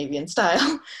Scandinavian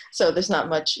style. So there's not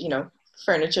much, you know,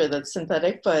 furniture that's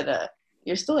synthetic, but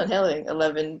you're still inhaling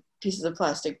 11 pieces of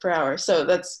plastic per hour. So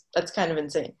that's kind of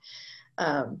insane.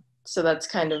 So that's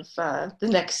kind of the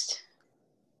next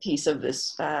piece of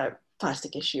this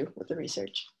plastic issue with the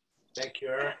research. Thank you,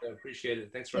 Eric. I appreciate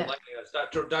it. Thanks for enlightening us.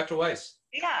 Dr. Weiss.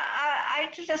 Yeah, I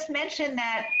just mentioned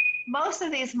that most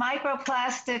of these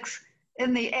microplastics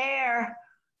in the air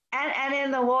and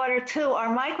in the water too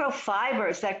are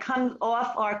microfibers that come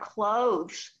off our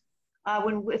clothes.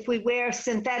 If we wear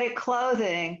synthetic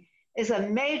clothing, is a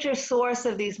major source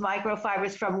of these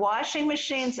microfibers from washing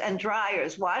machines and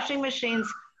dryers. Washing machines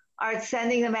are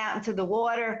sending them out into the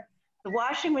water. The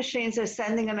washing machines are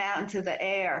sending them out into the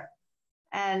air.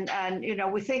 And you know,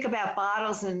 we think about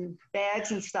bottles and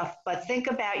bags and stuff, but think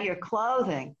about your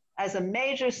clothing as a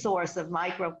major source of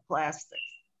microplastics.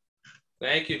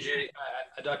 Thank you, Judy.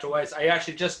 Dr. Weiss, I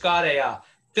actually just got a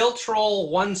Filtrol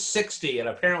 160, and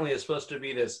apparently it's supposed to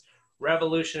be this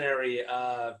revolutionary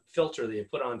filter that you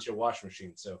put onto your washing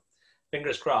machine. So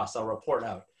fingers crossed, I'll report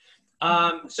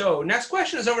out. So next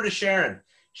question is over to Sharon.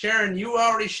 Sharon, you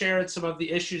already shared some of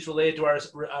the issues related to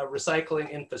our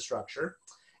recycling infrastructure.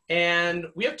 And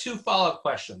we have two follow-up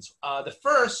questions. The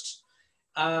first,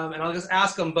 and I'll just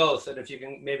ask them both, and if you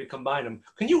can maybe combine them.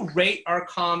 Can you rate our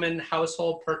common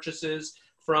household purchases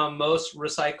from most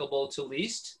recyclable to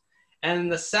least? And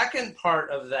the second part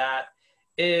of that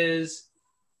is,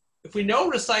 if we know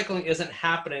recycling isn't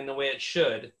happening the way it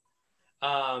should,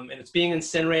 and it's being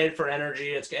incinerated for energy,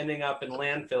 it's ending up in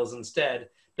landfills instead,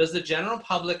 does the general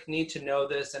public need to know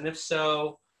this? And if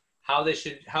so, how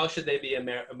should they be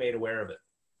made aware of it?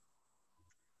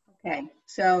 Okay,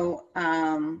 so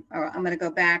I'm going to go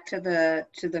back to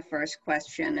the first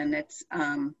question, and it's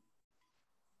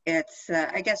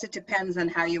I guess it depends on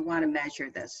how you want to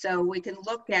measure this. So we can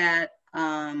look at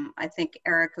I think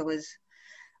Erica was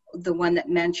the one that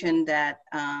mentioned that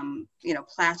you know,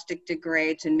 plastic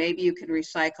degrades, and maybe you could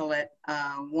recycle it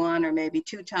 1 or maybe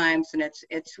 2 times, and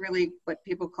it's really what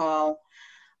people call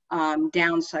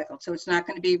downcycled. So it's not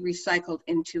going to be recycled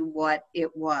into what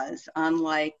it was.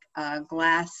 Unlike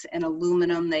glass and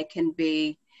aluminum, they can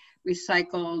be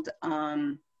recycled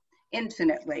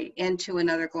infinitely into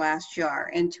another glass jar,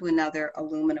 into another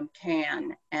aluminum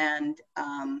can. And,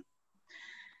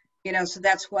 you know, so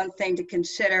that's one thing to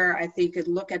consider. I think you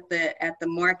could look at the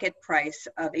market price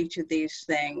of each of these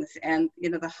things. And, you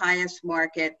know, the highest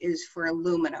market is for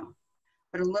aluminum.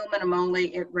 But aluminum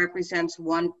only, it represents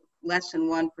less than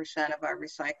 1% of our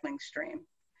recycling stream.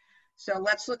 So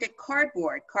let's look at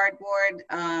cardboard. Cardboard,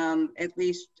 at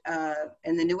least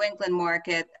in the New England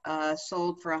market,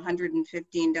 sold for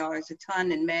 $115 a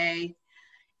ton in May.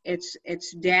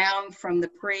 It's down from the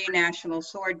pre-National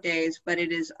Sword days, but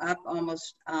it is up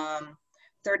almost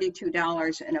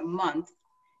 $32 in a month.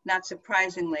 Not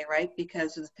surprisingly, right?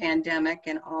 Because of the pandemic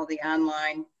and all the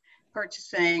online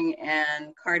purchasing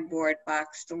and cardboard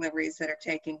box deliveries that are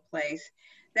taking place.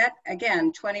 That,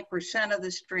 again, 20% of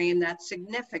the stream, that's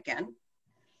significant.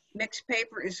 Mixed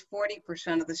paper is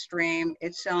 40% of the stream.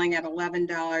 It's selling at $11.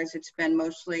 It's been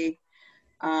mostly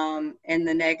in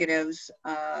the negatives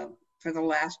for the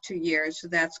last 2 years. So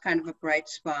that's kind of a bright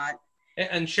spot.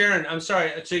 And Sharon, I'm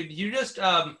sorry. So you just,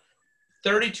 $32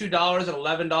 and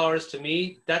 $11 to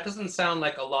me, that doesn't sound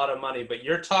like a lot of money, but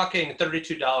you're talking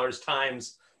 $32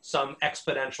 times some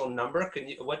exponential number. Can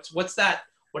you, what's that?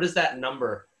 What is that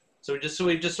number? So just so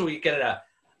we get a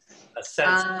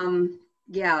sense.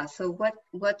 Yeah. So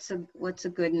what's a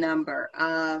good number?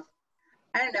 I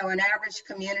don't know. An average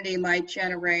community might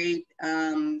generate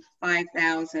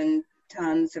 5,000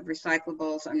 tons of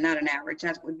recyclables. I'm not an average.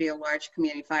 That would be a large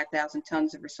community. 5,000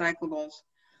 tons of recyclables,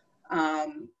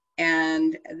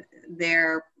 and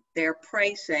their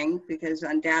pricing, because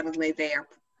undoubtedly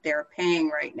they're paying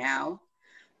right now,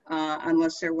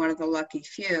 unless they're one of the lucky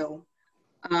few.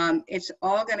 It's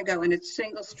all going to go in its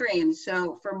single stream.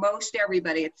 So for most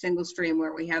everybody, it's single stream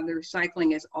where we have the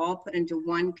recycling is all put into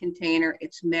one container.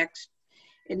 It's mixed.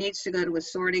 It needs to go to a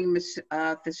sorting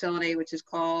facility, which is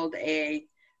called a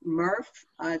MRF.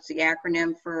 It's the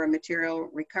acronym for a material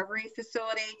recovery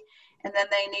facility. And then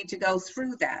they need to go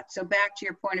through that. So back to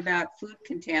your point about food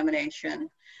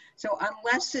contamination. So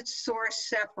unless it's source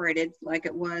separated, like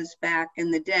it was back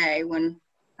in the day when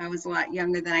I was a lot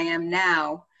younger than I am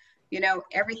now, you know,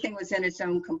 everything was in its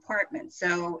own compartment.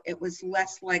 So it was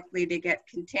less likely to get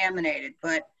contaminated.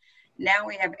 But now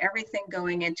we have everything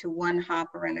going into one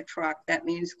hopper in a truck. That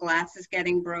means glass is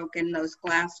getting broken. Those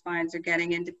glass fines are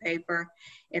getting into paper.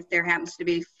 If there happens to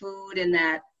be food in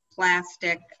that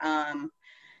plastic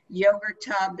yogurt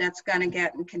tub, that's going to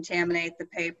get and contaminate the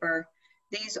paper.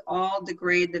 These all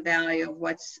degrade the value of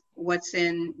what's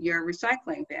in your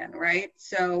recycling bin, right?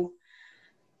 So,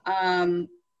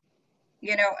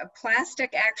 you know,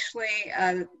 plastic actually,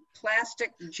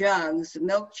 plastic jugs,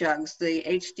 milk jugs, the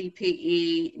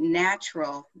HDPE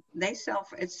natural,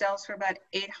 it sells for about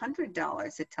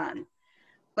 $800 a ton.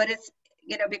 But it's,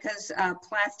 you know, because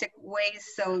plastic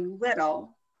weighs so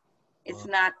little, it's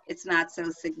not so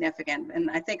significant.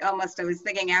 And I think I was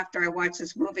thinking after I watched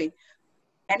this movie,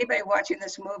 anybody watching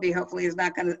this movie hopefully is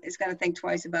gonna think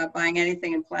twice about buying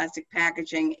anything in plastic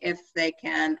packaging if they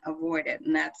can avoid it.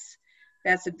 And that's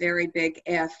a very big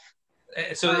if.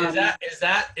 So is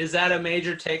that a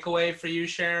major takeaway for you,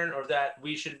 Sharon, or that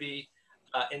we should be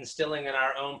instilling in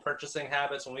our own purchasing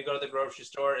habits when we go to the grocery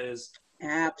store? Is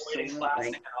avoiding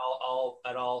plastic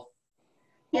at all?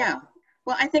 Yeah.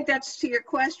 Well, I think that's to your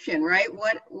question, right?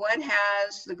 What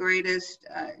has the greatest?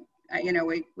 You know,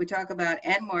 we talk about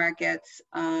end markets.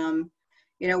 You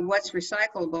know, what's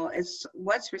recyclable?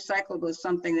 What's recyclable is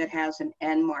something that has an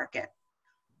end market.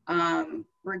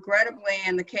 Regrettably,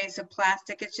 in the case of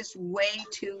plastic, it's just way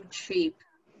too cheap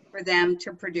for them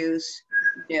to produce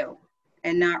new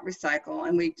and not recycle.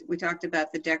 And we talked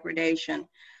about the degradation.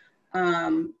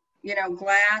 You know,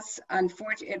 glass,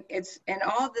 unfortunately, and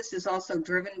all of this is also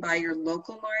driven by your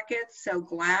local markets. So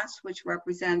glass, which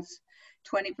represents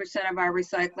 20% of our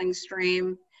recycling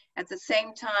stream, at the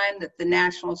same time that the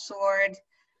National Sword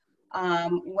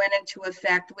went into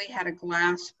effect, we had a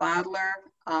glass bottler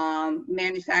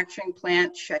manufacturing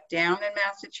plant shut down in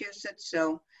Massachusetts.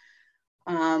 So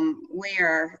we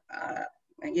are,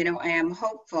 you know, I am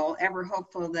hopeful, ever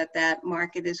hopeful that that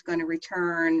market is going to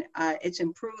return. It's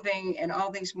improving, and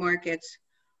all these markets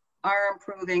are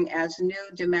improving as new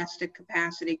domestic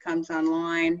capacity comes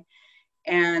online.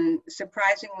 And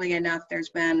surprisingly enough, there's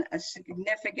been a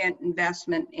significant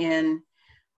investment in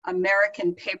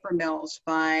American paper mills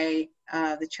by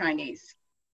the Chinese.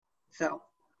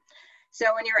 So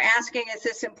when you're asking, is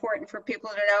this important for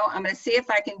people to know? I'm going to see if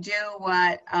I can do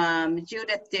what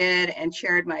Judith did and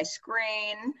shared my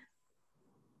screen.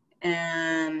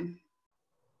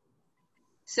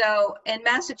 So in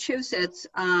Massachusetts,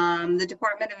 the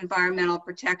Department of Environmental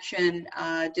Protection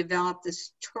developed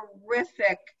this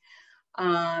terrific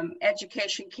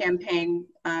education campaign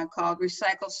called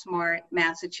Recycle Smart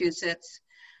Massachusetts.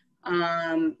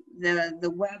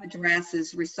 The web address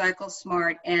is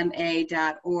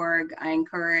recyclesmartma.org. I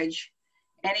encourage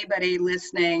anybody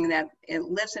listening that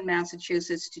lives in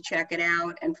Massachusetts to check it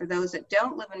out. And for those that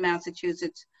don't live in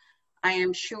Massachusetts, I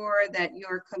am sure that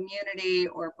your community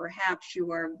or perhaps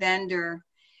your vendor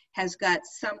has got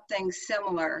something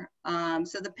similar.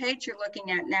 So the page you're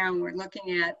looking at now, we're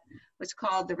looking at what's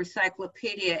called the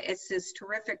Recyclopedia. It's this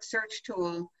terrific search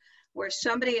tool where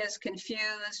somebody is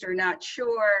confused or not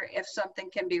sure if something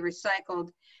can be recycled,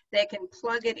 they can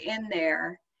plug it in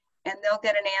there and they'll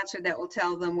get an answer that will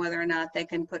tell them whether or not they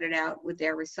can put it out with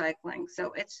their recycling.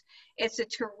 So it's a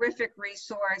terrific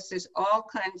resource. There's all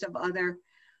kinds of other,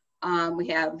 we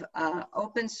have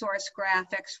open source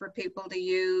graphics for people to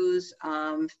use,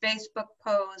 Facebook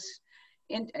posts,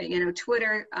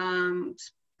 Twitter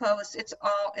posts.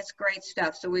 It's great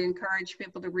stuff. So we encourage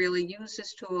people to really use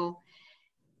this tool.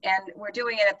 And we're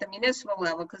doing it at the municipal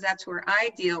level because that's where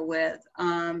I deal with,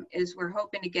 is we're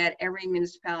hoping to get every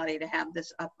municipality to have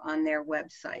this up on their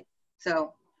website.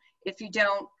 So if you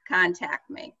don't,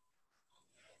 contact me.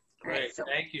 Great, right, so.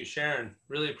 Thank you, Sharon.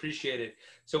 Really appreciate it.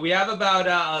 So we have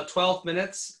about 12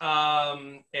 minutes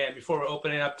and before we're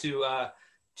opening up to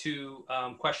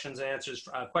questions and answers,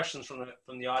 questions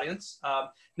from the audience.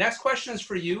 Next question is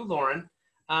for you, Lauren.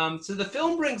 So the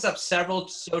film brings up several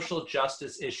social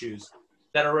justice issues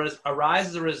that arise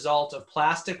as a result of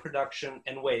plastic production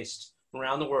and waste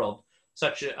around the world,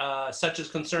 such as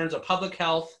concerns of public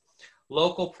health,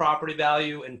 local property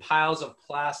value, and piles of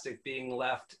plastic being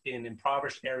left in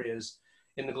impoverished areas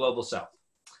in the global south.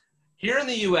 Here in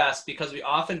the US, because we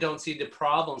often don't see the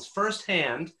problems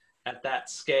firsthand at that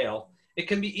scale, it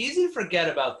can be easy to forget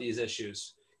about these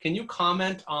issues. Can you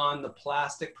comment on the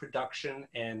plastic production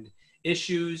and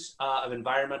issues of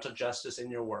environmental justice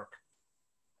in your work?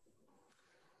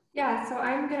 Yeah, so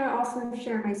I'm going to also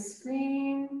share my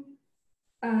screen.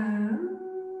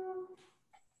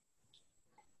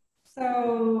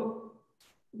 So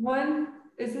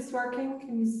is this working?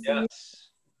 Can you see? Yes.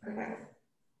 Okay.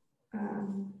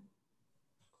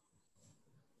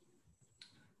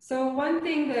 So one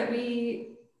thing that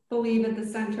we believe at the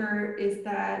center is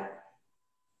that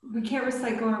we can't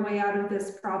recycle our way out of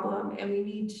this problem, and we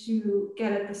need to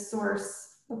get at the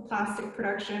source of plastic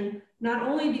production, not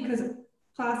only because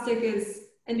plastic is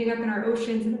ending up in our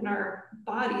oceans and in our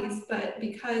bodies, but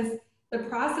because the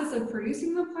process of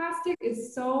producing the plastic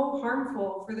is so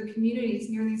harmful for the communities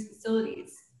near these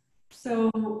facilities. So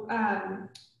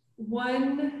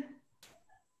one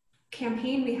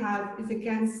campaign we have is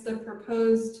against the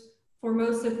proposed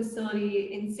Formosa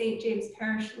facility in St. James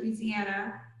Parish,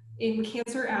 Louisiana, in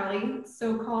Cancer Alley,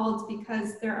 so-called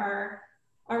because there are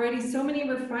already so many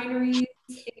refineries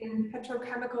and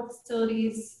petrochemical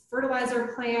facilities, fertilizer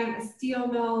plant, a steel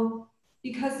mill,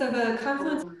 because of a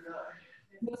confluence of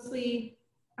mostly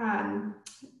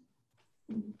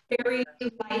very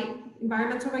light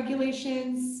environmental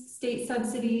regulations, state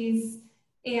subsidies,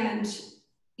 and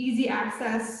easy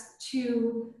access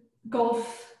to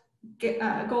Gulf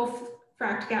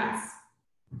fracked gas.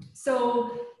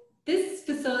 So this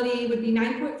facility would be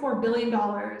 $9.4 billion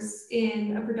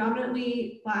in a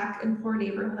predominantly Black and poor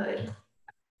neighborhood.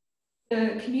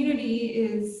 The community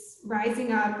is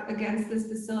rising up against this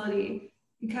facility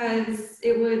because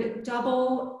it would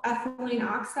double ethylene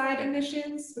oxide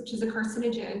emissions, which is a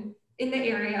carcinogen, in the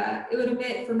area. It would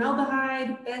emit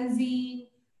formaldehyde, benzene,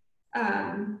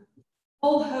 a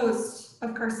whole host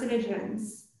of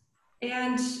carcinogens.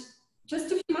 And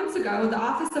just a few months ago, the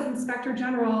Office of Inspector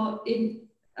General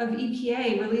of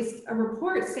EPA released a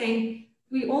report saying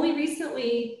we only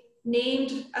recently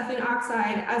named ethylene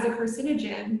oxide as a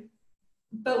carcinogen,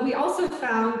 but we also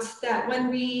found that when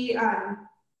we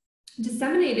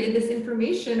disseminated this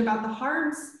information about the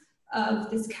harms of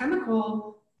this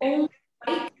chemical, only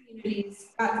white communities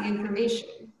got the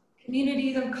information.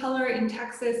 Communities of color in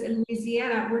Texas and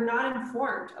Louisiana were not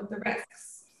informed of the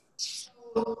risks.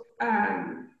 So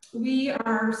we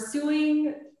are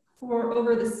suing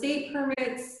over the state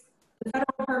permits, the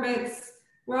federal permits.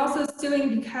 We're also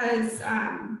suing because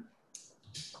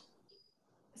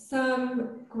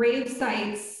some grave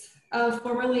sites of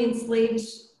formerly enslaved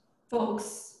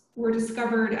folks were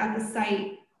discovered at the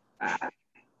site.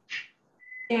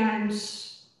 And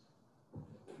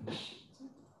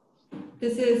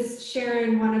this is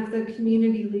Sharon, one of the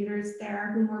community leaders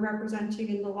there whom we're representing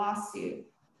in the lawsuit.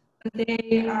 But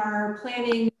they are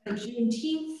planning a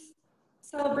Juneteenth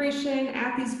celebration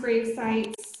at these grave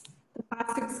sites. The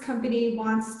plastics company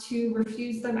wants to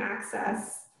refuse them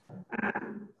access,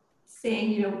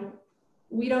 saying,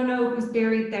 we don't know who's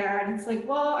buried there. And it's like,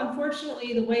 well,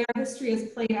 unfortunately, the way our history has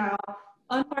played out,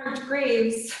 unmarked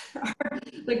graves are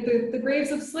like the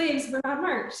graves of slaves were not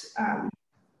marked.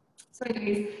 So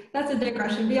anyways, that's a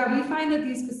digression. But yeah, we find that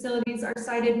these facilities are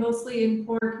sited mostly in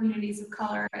poor communities of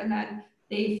color, and that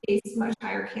they face much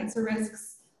higher cancer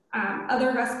risks.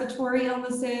 Other respiratory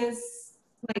illnesses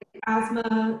like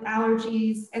asthma,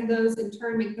 allergies, and those in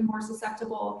turn make them more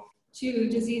susceptible to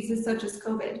diseases such as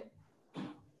COVID.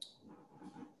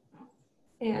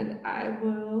 And I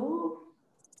will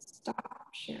stop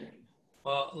sharing.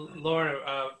 Well, Lauren,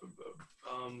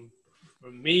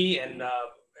 for me and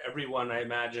everyone, I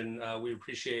imagine we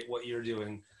appreciate what you're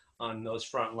doing on those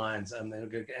front lines.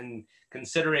 And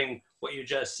considering what you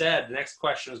just said, the next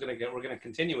question is we're going to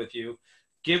continue with you.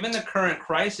 Given the current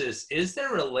crisis, is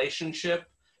there a relationship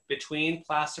between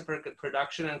plastic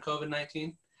production and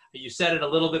COVID-19? You said it a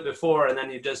little bit before, and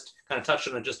then you just kind of touched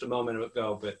on it just a moment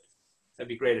ago, but that'd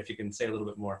be great if you can say a little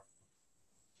bit more.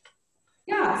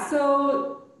 Yeah,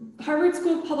 so Harvard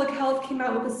School of Public Health came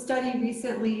out with a study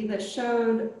recently that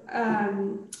showed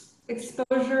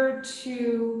exposure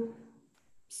to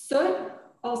soot.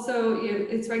 Also,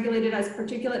 it's regulated as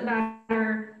particulate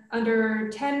matter under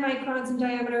 10 microns in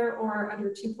diameter or under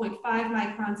 2.5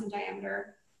 microns in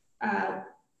diameter.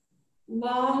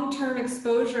 Long-term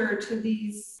exposure to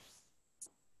these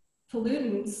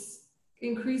pollutants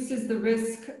increases the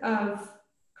risk of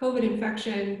COVID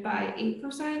infection by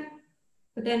 8%.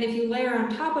 But then if you layer on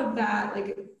top of that,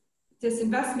 like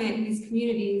disinvestment in these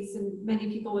communities and many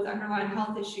people with underlying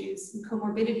health issues and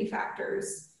comorbidity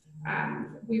factors,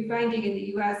 we're finding in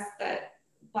the US that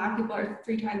Black people are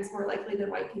 3 times more likely than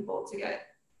white people to get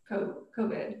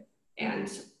COVID.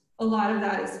 And a lot of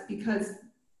that is because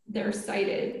they're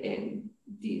sited in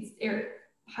these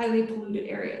highly polluted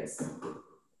areas.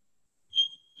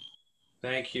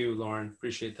 Thank you, Lauren.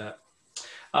 Appreciate that.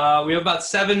 We have about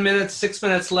 6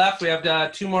 minutes left. We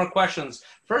have 2 more questions.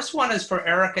 First one is for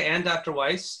Erica and Dr.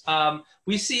 Weiss.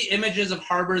 We see images of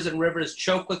harbors and rivers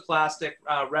choked with plastic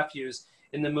refuse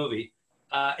in the movie.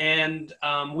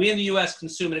 We in the US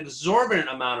consume an exorbitant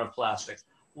amount of plastic.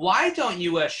 Why don't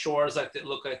US shores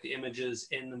look like the images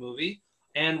in the movie?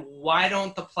 And why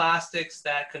don't the plastics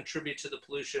that contribute to the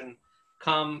pollution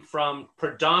come from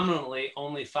predominantly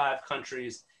only 5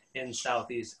 countries in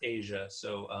Southeast Asia?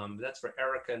 So that's for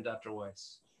Erica and Dr.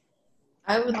 Weiss.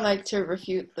 I would like to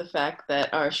refute the fact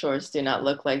that our shores do not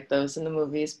look like those in the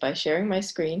movies by sharing my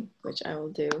screen, which I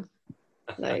will do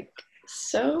like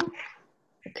so.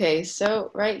 Okay,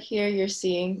 so right here you're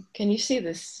seeing, can you see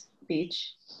this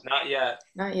beach? Not yet.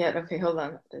 Not yet. Okay, hold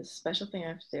on. There's a special thing I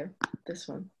have to do. This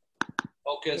one.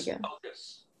 Focus,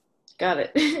 focus. Got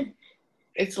it.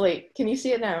 It's late. Can you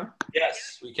see it now?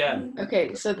 Yes, we can.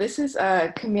 Okay, so this is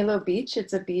Camilo Beach.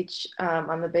 It's a beach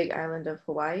on the big island of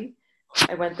Hawaii.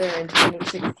 I went there in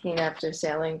 2016 after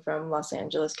sailing from Los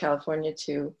Angeles, California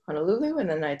to Honolulu, and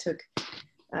then I took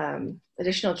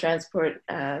additional transport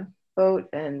boat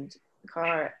and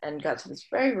car and got to this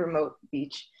very remote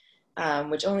beach,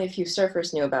 which only a few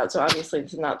surfers knew about. So obviously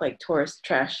this is not like tourist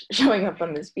trash showing up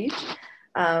on this beach.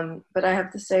 But I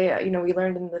have to say, we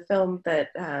learned in the film that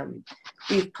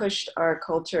we've pushed our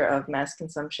culture of mass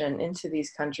consumption into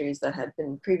these countries that had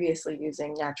been previously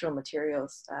using natural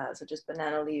materials, such as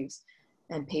banana leaves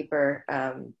and paper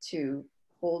to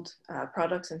hold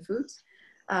products and foods.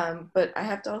 But I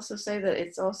have to also say that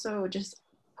it's also just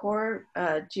poor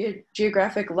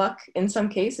geographic luck in some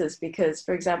cases, because,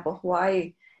 for example,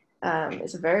 Hawaii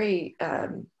is a very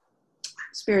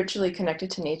spiritually connected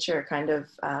to nature kind of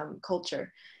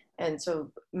culture. And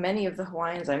so many of the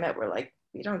Hawaiians I met were like,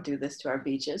 we don't do this to our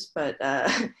beaches, but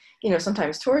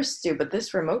sometimes tourists do. But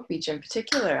this remote beach in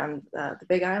particular on the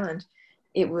Big Island,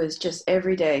 it was just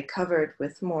every day covered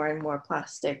with more and more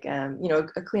plastic.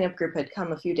 A cleanup group had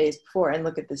come a few days before and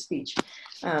look at this beach.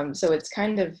 So it's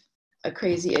kind of a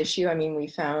crazy issue. I mean, we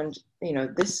found,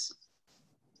 this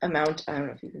amount, I don't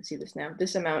know if you can see this now,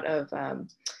 this amount of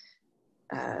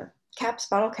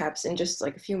bottle caps in just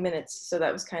like a few minutes. So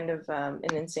that was kind of an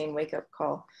insane wake-up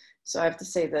call. So I have to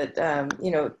say that,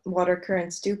 water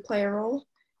currents do play a role,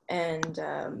 and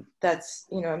that's,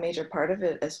 a major part of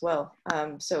it as well.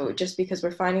 So just because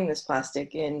we're finding this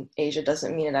plastic in Asia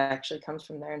doesn't mean it actually comes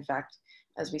from there. In fact,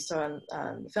 as we saw in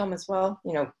the film as well,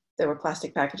 there were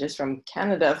plastic packages from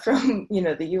Canada, from,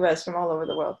 the US, from all over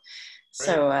the world.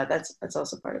 So that's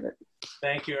also part of it.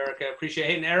 Thank you, Erica. I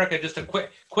appreciate it. And Erica, just a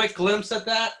quick glimpse at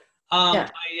that. Yeah.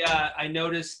 I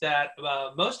noticed that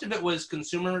most of it was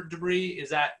consumer debris.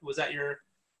 Was that your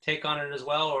take on it as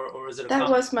well, or is it? That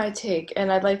was my take,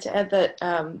 and I'd like to add that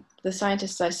the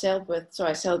scientists I sailed with. So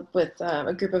I sailed with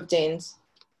a group of Danes.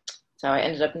 So I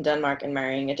ended up in Denmark and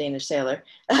marrying a Danish sailor.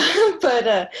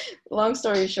 But long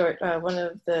story short, one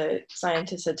of the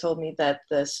scientists had told me that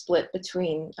the split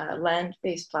between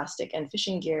land-based plastic and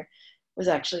fishing gear was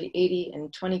actually 80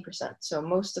 and 20%. So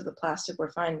most of the plastic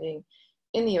we're finding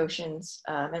in the oceans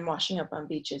and washing up on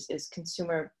beaches is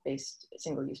consumer-based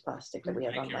single-use plastic that we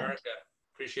have on land. Thank you, Erica.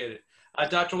 Appreciate it.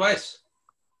 Dr. Weiss.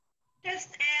 Just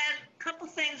add a couple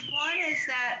things. One is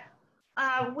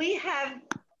that we have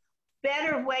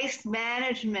better waste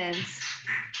management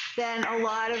than a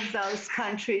lot of those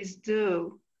countries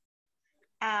do.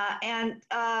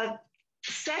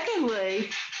 Secondly,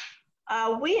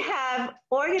 we have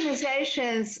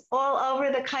organizations all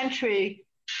over the country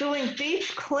doing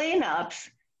beach cleanups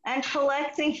and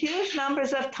collecting huge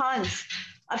numbers of tons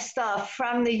of stuff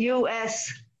from the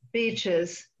US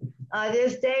beaches.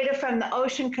 There's data from the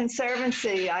Ocean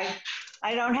Conservancy. I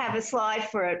don't have a slide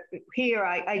for it here.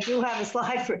 I do have a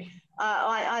slide for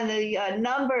on the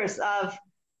numbers of,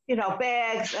 you know,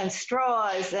 bags and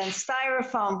straws and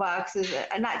styrofoam boxes,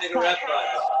 and not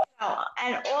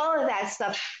and all of that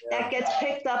stuff that gets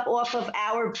picked up off of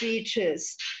our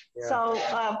beaches. Yeah.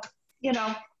 So, you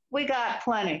know, we got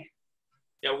plenty.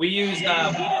 Yeah, we use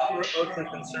Ocean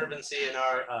Conservancy in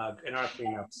our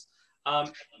cleanups.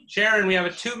 Sharon, we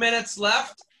have 2 minutes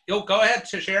left. Go ahead,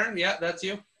 Sharon. Yeah, that's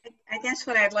you. I guess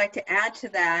what I'd like to add to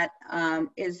that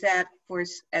is that,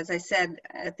 as I said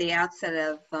at the outset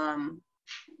of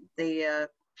the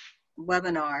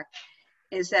webinar,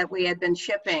 is that we had been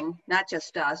shipping, not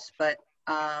just us, but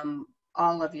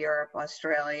all of Europe,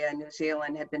 Australia, New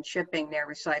Zealand had been shipping their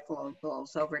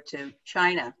recyclables over to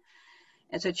China.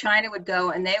 And so China would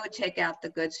go and they would take out the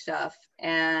good stuff,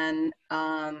 and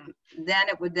then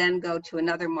it would then go to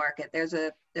another market. There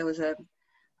was a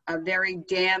very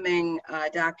damning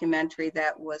documentary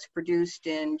that was produced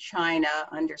in China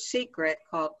under secret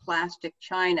called Plastic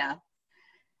China,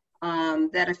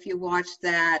 that if you watch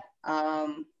that,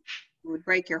 would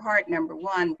break your heart, number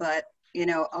one, but you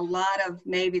know, a lot of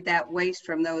maybe that waste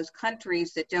from those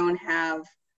countries that don't have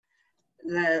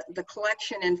the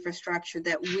collection infrastructure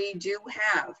that we do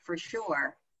have, for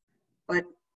sure. But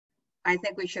I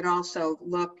think we should also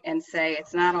look and say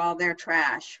it's not all their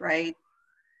trash, right?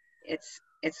 It's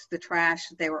the trash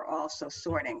that they were also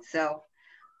sorting. So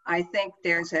I think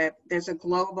there's a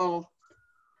global,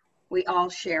 we all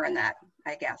share in that,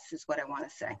 I guess, is what I want to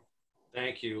say.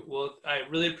 Thank you. Well, I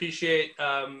really appreciate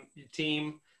your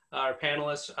team, our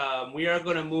panelists. We are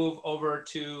going to move over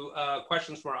to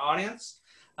questions from our audience.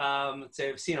 So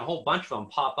I've seen a whole bunch of them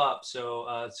pop up,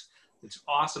 so it's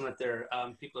awesome that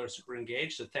people are super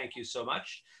engaged, so thank you so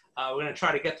much. We're going to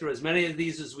try to get through as many of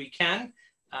these as we can.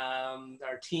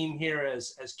 Our team here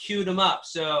has queued them up,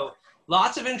 so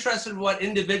lots of interest in what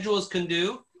individuals can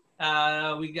do.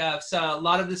 We got a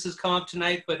lot of this has come up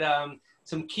tonight, but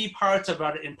some key parts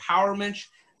about empowerment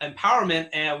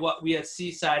and what we at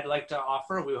Seaside like to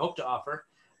offer, we hope to offer.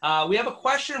 We have a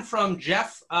question from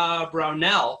Jeff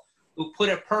Brownell, who put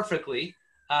it perfectly.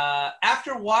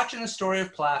 After watching the story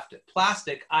of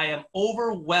plastic, I am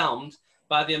overwhelmed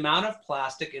by the amount of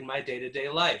plastic in my day-to-day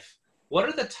life. What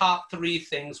are the top 3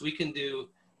 things we can do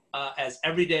as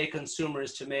everyday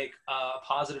consumers to make a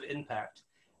positive impact?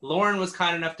 Lauren was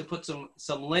kind enough to put some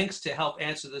links to help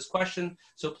answer this question,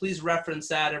 so please reference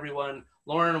that, everyone.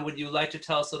 Lauren, would you like to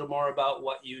tell us a little more about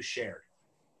what you shared?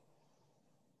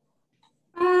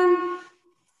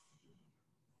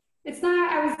 It's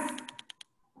not, I was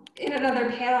in another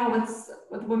panel with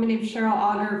a woman named Cheryl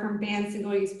Auger from Ban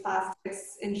Single-Use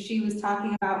Plastics, and she was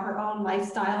talking about her own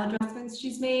lifestyle adjustments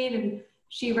she's made, and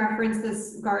she referenced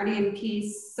this Guardian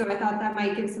piece, so I thought that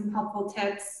might give some helpful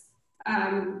tips.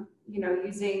 You know,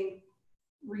 using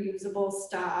reusable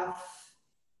stuff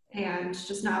and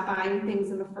just not buying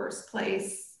things in the first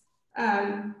place.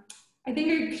 I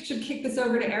think I should kick this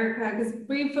over to Erica, because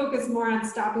we focus more on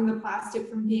stopping the plastic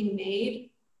from being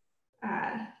made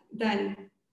than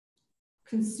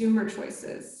consumer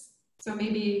choices. So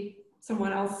maybe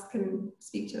someone else can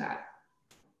speak to that.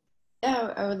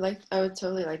 Yeah, I would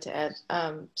totally like to add.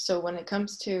 So when it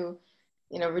comes to,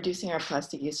 you know, reducing our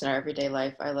plastic use in our everyday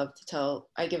life,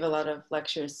 I give a lot of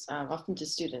lectures, often to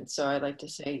students. So I like to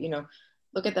say, you know,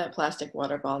 look at that plastic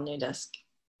water bottle on your desk,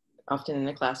 often in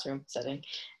a classroom setting.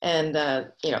 And,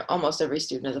 you know, almost every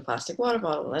student has a plastic water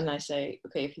bottle. And I say,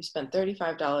 okay, if you spent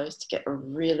 $35 to get a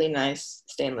really nice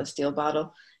stainless steel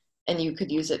bottle, and you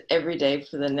could use it every day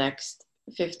for the next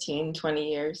 15, 20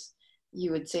 years,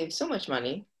 you would save so much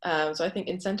money. So I think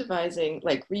incentivizing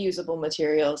like reusable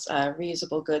materials,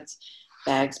 reusable goods,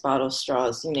 bags, bottles,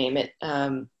 straws, you name it.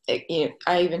 You know,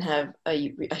 I even have,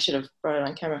 I should have brought it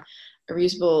on camera, a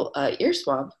reusable ear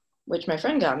swab, which my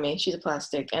friend got me. She's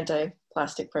a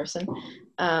anti-plastic person.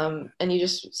 And you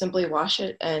just simply wash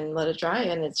it and let it dry.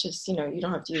 And it's just, you know, you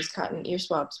don't have to use cotton ear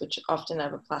swabs, which often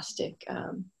have a plastic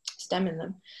stem in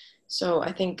them. So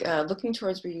I think looking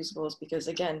towards reusables, because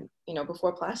again, you know,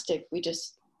 before plastic, we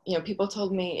just, you know, people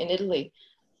told me in Italy,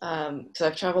 because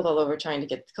I've traveled all over trying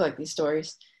to collect these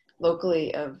stories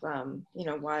locally of, you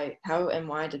know, why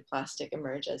did plastic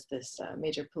emerge as this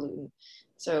major pollutant?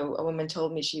 So a woman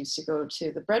told me she used to go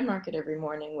to the bread market every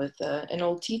morning with an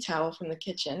old tea towel from the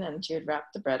kitchen, and she would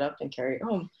wrap the bread up and carry it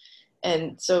home.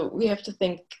 And so we have to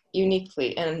think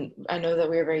uniquely. And I know that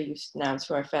we're very used now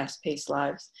to our fast-paced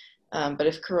lives. But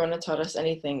if Corona taught us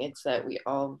anything, it's that we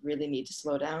all really need to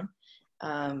slow down.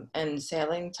 And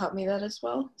sailing taught me that as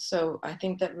well. So I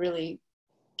think that really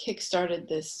kickstarted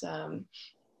this,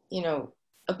 you know,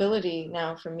 ability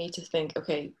now for me to think,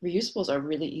 okay, reusables are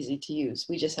really easy to use.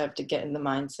 We just have to get in the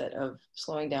mindset of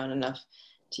slowing down enough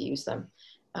to use them.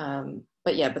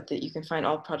 But yeah, but that you can find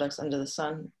all products under the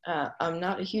sun. I'm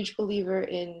not a huge believer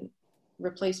in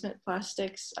replacement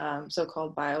plastics,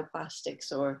 so-called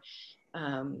bioplastics or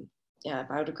yeah,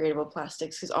 biodegradable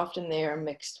plastics, because often they are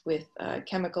mixed with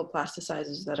chemical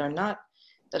plasticizers that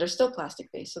are still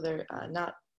plastic based, so they're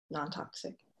not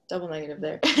non-toxic. Double negative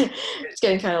there. It's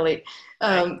getting kind of late.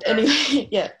 Anyway,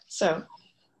 yeah, so.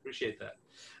 Appreciate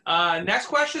that. Next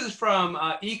question is from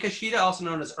E. Kishida, also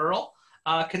known as Earl.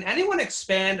 Can anyone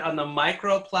expand on the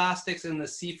microplastics in the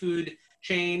seafood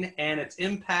chain and its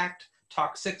impact,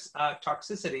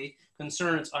 toxicity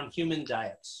concerns on human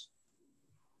diets?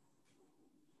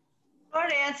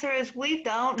 Short answer is we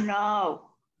don't know.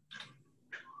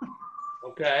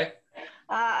 Okay.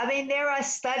 I mean, there are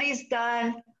studies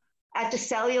done at the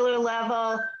cellular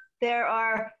level. There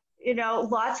are, you know,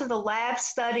 lots of the lab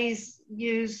studies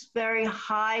use very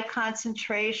high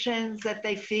concentrations that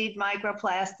they feed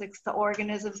microplastics to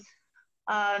organisms.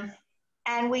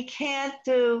 And we can't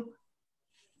do,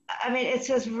 I mean, it's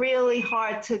just really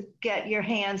hard to get your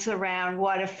hands around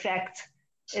what effect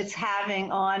it's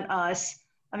having on us.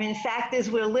 I mean, the fact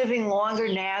is we're living longer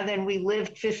now than we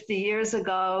lived 50 years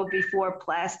ago before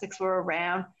plastics were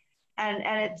around. And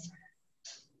it's,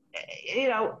 you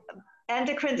know,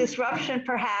 endocrine disruption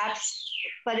perhaps,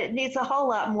 but it needs a whole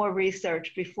lot more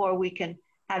research before we can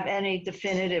have any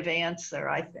definitive answer,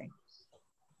 I think.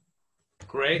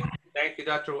 Great. Thank you,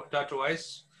 Dr.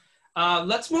 Weiss.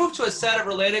 Let's move to a set of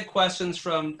related questions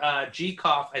from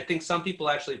GCOF. I think some people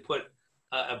actually put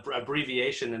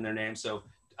abbreviation in their name. So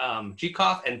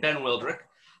GCOF and Ben Wildrick.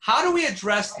 How do we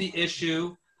address the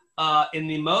issue in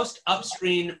the most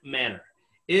upstream manner?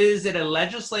 Is it a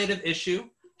legislative issue?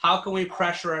 How can we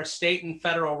pressure our state and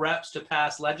federal reps to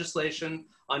pass legislation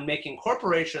on making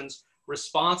corporations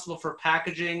responsible for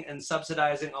packaging and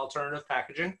subsidizing alternative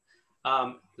packaging?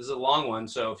 This is a long one,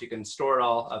 so if you can store it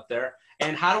all up there.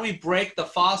 And how do we break the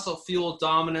fossil fuel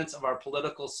dominance of our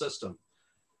political system?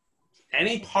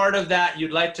 Any part of that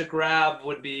you'd like to grab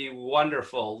would be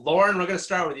wonderful. Lauren, we're going to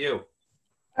start with you.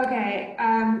 Okay,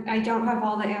 I don't have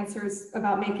all the answers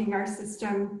about making our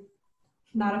system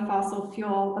not a fossil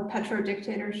fuel, a petro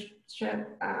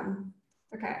dictatorship.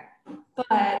 Okay,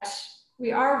 but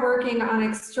we are working on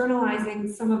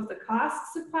externalizing some of the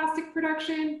costs of plastic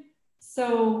production.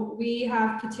 So we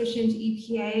have petitioned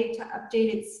EPA to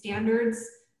update its standards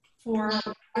for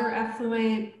water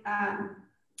effluent,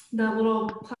 the little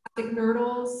plastic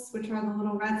nurdles, which are the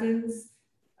little resins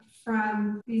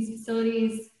from these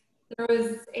facilities. There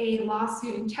was a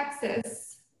lawsuit in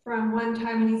Texas from one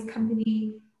Taiwanese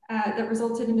company that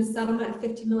resulted in a settlement of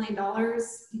 $50 million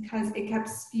because it kept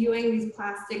spewing these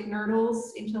plastic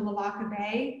nurdles into Lavaca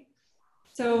Bay.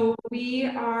 So we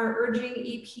are urging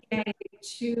EPA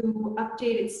to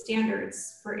update its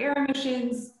standards for air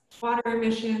emissions, water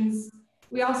emissions.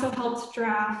 We also helped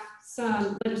draft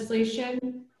some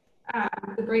legislation,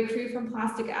 the Break Free from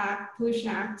Plastic Act, Pollution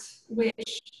Act,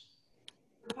 which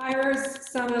requires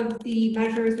some of the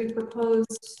measures we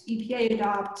proposed EPA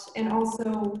adopt, and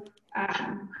also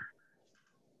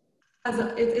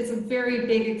it's a very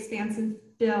big, expansive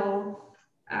bill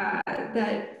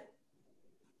that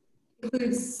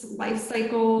includes life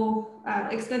cycle,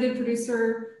 extended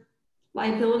producer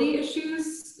liability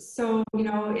issues. So, you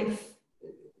know, if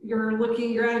you're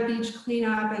at a beach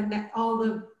cleanup and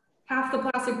half the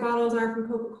plastic bottles are from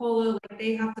Coca-Cola, like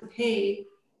they have to pay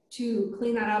to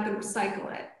clean that up and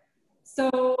recycle it.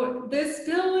 So this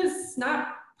bill is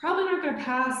probably not going to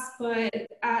pass, but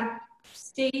at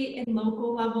state and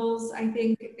local levels, I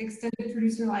think extended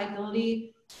producer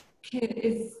liability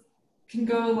can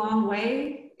go a long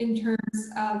way in terms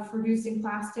of reducing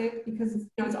plastic, because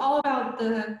it's all about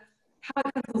how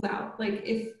it cancels out. Like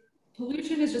if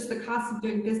pollution is just the cost of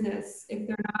doing business, if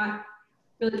they're not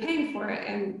really paying for it,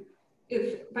 and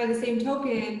if by the same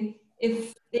token,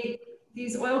 if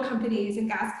these oil companies and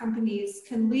gas companies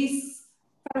can lease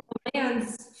federal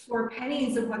lands for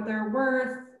pennies of what they're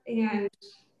worth, and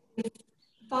if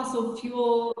fossil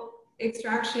fuel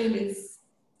extraction is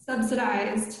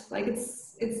subsidized, like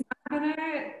it's not gonna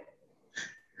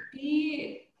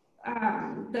be,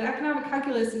 the economic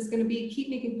calculus is gonna be keep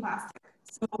making plastic.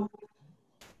 So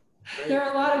there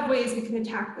are a lot of ways we can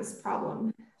attack this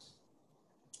problem.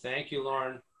 Thank you,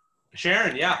 Lauren.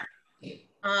 Sharon, yeah.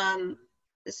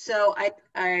 So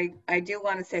I do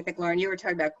want to say, I think, Lauren, you were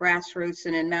talking about grassroots,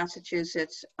 and in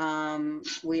Massachusetts,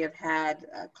 we have had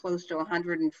close to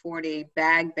 140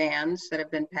 bag bans that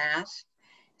have been passed.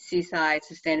 Seaside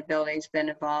Sustainability has been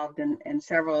involved in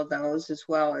several of those, as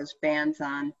well as bans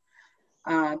on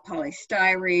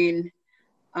polystyrene.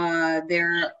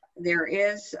 There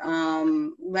is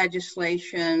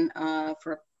legislation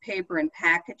for paper and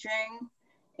packaging.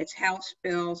 It's House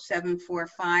Bill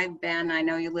 745. Ben, I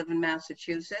know you live in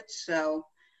Massachusetts, so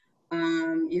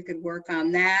you could work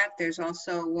on that. There's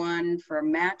also one for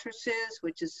mattresses,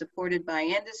 which is supported by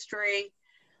industry,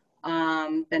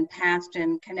 been passed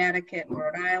in Connecticut and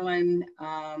Rhode Island.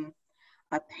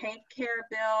 A paint care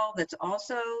bill that's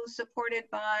also supported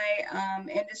by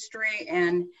industry,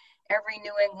 and every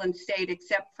New England state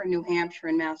except for New Hampshire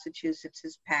and Massachusetts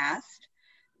has passed,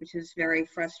 which is very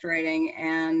frustrating.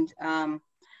 And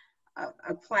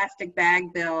a plastic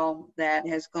bag bill that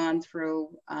has gone through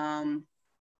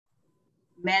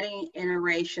many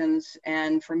iterations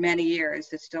and for many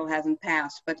years, it still hasn't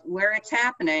passed. But where it's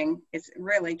happening, it's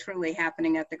really truly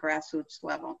happening at the grassroots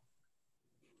level.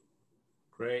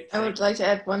 Great. I would like to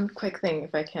add one quick thing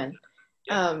if I can.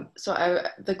 Yeah.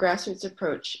 The grassroots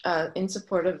approach in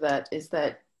support of that is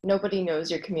that nobody knows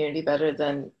your community better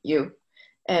than you.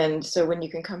 And so when you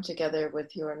can come together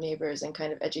with your neighbors and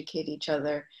kind of educate each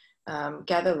other,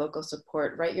 gather local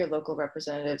support, write your local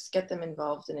representatives, get them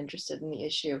involved and interested in the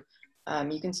issue.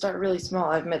 You can start really small.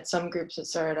 I've met some groups that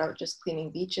started out just cleaning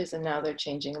beaches, and now they're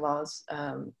changing laws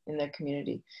in their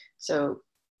community. So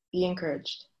be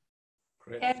encouraged.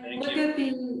 Great. And look at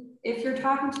if you're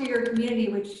talking to your community,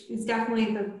 which is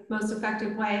definitely the most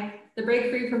effective way, the Break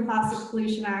Free from Plastic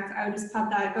Pollution Act, I would just pop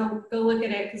that, go look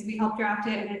at it, because we helped draft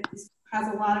it, and it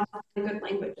has a lot of really good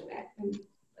language in it, and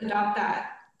adopt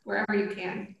that wherever you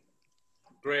can.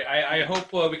 Great. I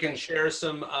hope we can share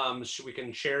some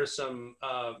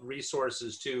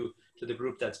resources to the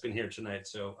group that's been here tonight.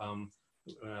 So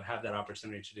have that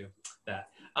opportunity to do that.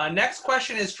 Next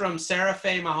question is from Sarah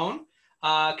Faye Mahone.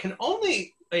 Can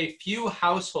only a few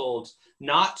households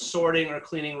not sorting or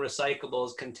cleaning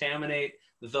recyclables contaminate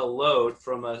the load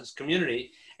from a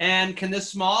community? And can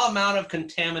this small amount of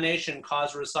contamination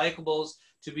cause recyclables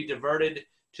to be diverted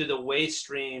to the waste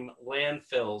stream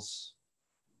landfills?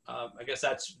 I guess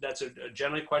that's a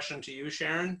general question to you,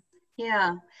 Sharon.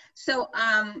 Yeah. So,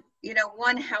 you know,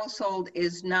 one household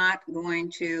is not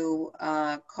going to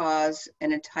cause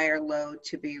an entire load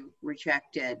to be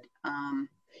rejected.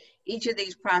 Each of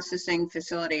these processing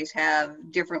facilities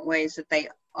have different ways that they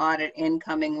audit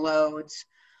incoming loads.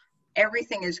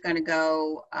 Everything is going to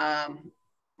go,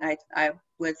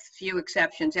 with few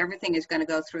exceptions, everything is going to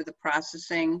go through the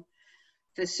processing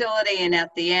facility, and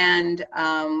at the end,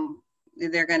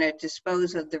 they're going to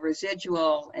dispose of the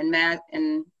residual. In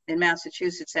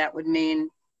Massachusetts, that would mean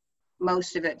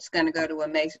most of it's going to go to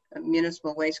a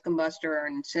municipal waste combustor or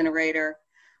incinerator.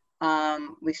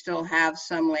 We still have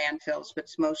some landfills, but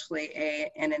it's mostly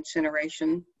an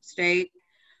incineration state.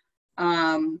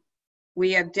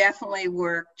 We have definitely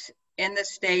worked in the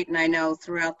state, and I know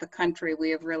throughout the country,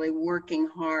 we have really working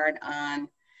hard on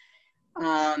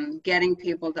getting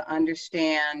people to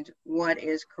understand what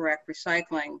is correct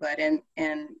recycling. But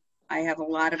I have a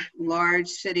lot of large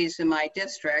cities in my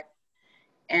district,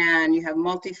 and you have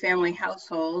multifamily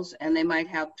households, and they might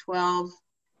have 12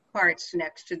 carts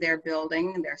next to their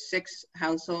building. There are 6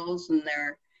 households, and there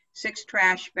are 6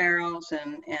 trash barrels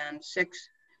and 6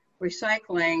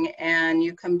 recycling, and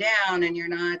you come down and you're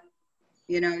not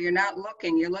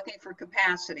looking, you're looking for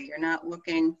capacity. You're not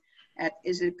looking at,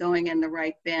 is it going in the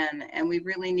right bin? And we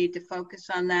really need to focus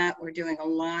on that. We're doing a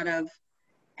lot of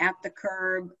at the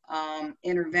curb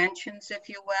interventions, if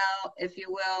you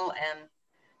will, and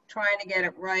trying to get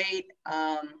it right.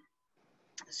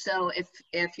 So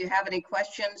if you have any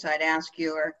questions, I'd ask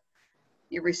your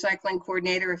recycling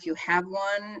coordinator, if you have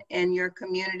one in your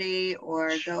community,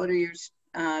 or go to your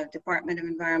Department of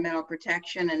Environmental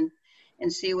Protection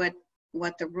and see what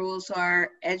the rules are.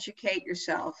 Educate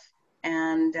yourself,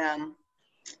 and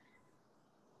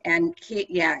keep,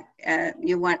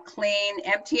 you want clean,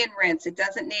 empty, and rinse. It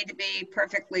doesn't need to be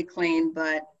perfectly clean,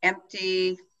 but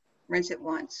empty, rinse it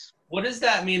once. What does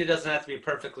that mean? It doesn't have to be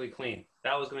perfectly clean.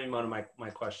 That was going to be one of my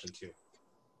question too.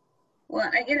 Well,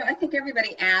 I think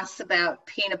everybody asks about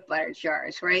peanut butter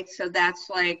jars, right? So that's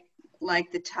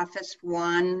like the toughest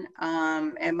one.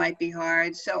 It might be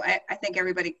hard. So I think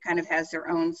everybody kind of has their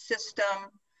own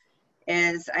system.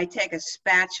 Is I take a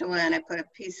spatula and I put a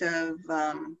piece of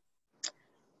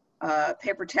a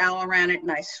paper towel around it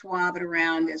and I swab it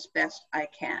around as best I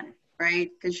can,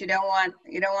 right? Because you don't want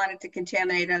it to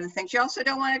contaminate other things. You also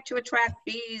don't want it to attract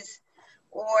bees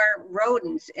or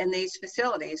rodents in these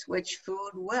facilities, which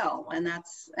food will, and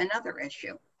that's another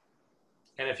issue.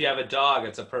 And if you have a dog,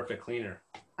 it's a perfect cleaner.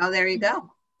 Oh, there you go.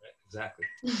 Exactly.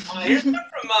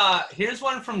 Here's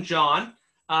one from John.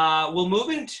 Will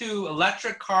moving to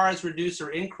electric cars reduce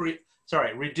or increase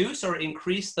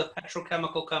the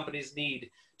petrochemical companies'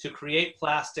 need to create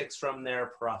plastics from their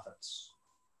profits?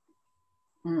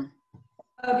 Oh,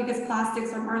 because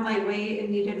plastics are more lightweight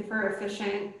and needed for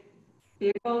efficient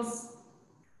vehicles?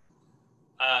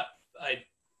 I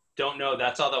don't know.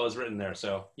 That's all that was written there.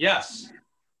 So yes,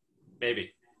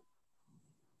 maybe.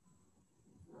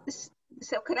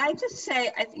 So could I just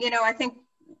say, I think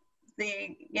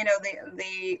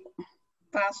the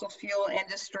fossil fuel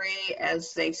industry,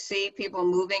 as they see people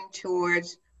moving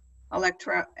towards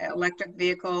electric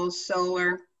vehicles,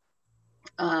 solar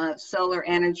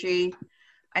energy,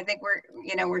 I think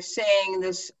we're seeing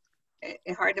this.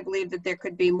 It's hard to believe that there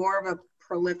could be more of a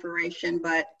proliferation,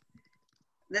 but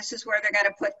this is where they're going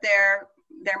to put their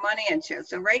money into.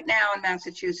 So right now in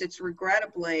Massachusetts,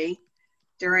 regrettably,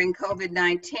 during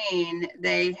COVID-19,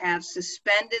 they have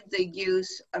suspended the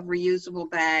use of reusable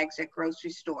bags at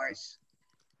grocery stores,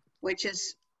 which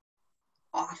is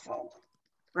awful,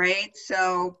 right?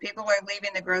 So people are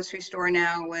leaving the grocery store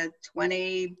now with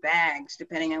 20 bags,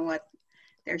 depending on what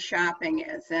their shopping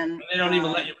is. And they don't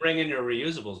even let you bring in your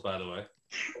reusables, by the way.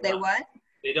 They what?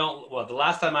 They don't. Well, the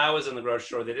last time I was in the grocery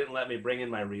store, they didn't let me bring in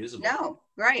my reusables. No,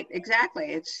 right,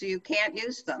 exactly. You can't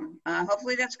use them.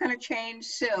 Hopefully that's going to change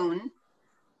soon.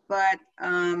 But,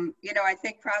 I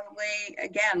think probably,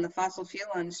 again, the fossil fuel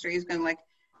industry is going to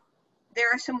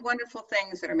there are some wonderful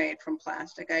things that are made from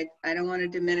plastic. I don't want to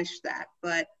diminish that,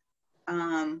 but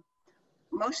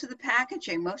most of the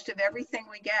packaging, most of everything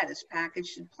we get is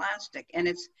packaged in plastic. And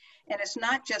it's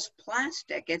not just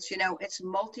plastic, it's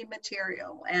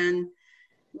multi-material. And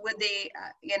with the,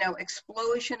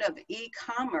 explosion of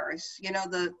e-commerce,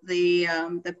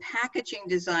 the packaging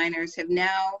designers have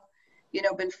now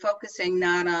been focusing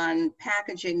not on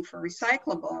packaging for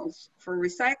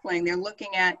recycling. They're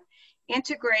looking at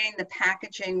integrating the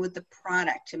packaging with the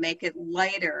product to make it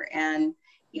lighter and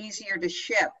easier to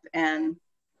ship. And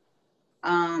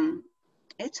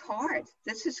it's hard.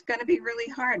 This is going to be really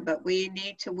hard, but we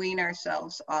need to wean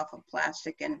ourselves off of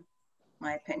plastic, in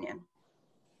my opinion.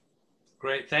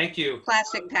 Great, thank you.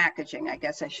 Plastic packaging, I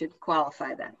guess I should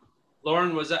qualify that.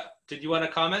 Lauren, did you want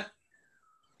to comment?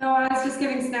 No, I was just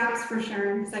giving snaps for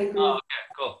Sharon. Oh, okay,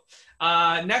 cool.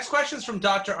 Next question is from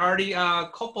Dr. Artie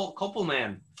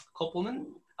Koppelman.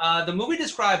 The movie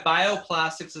described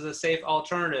bioplastics as a safe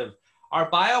alternative. Are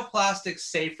bioplastics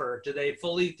safer? Do they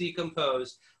fully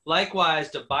decompose? Likewise,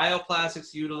 do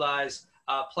bioplastics utilize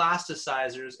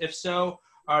plasticizers? If so,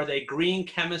 are they green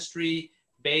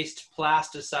chemistry-based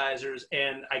plasticizers?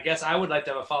 And I guess I would like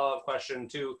to have a follow-up question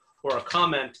too, or a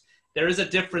comment. There is a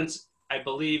difference, I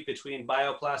believe, between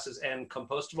bioplastics and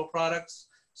compostable products.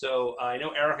 So I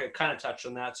know Erica kind of touched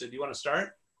on that. So do you want to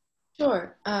start?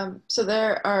 Sure. So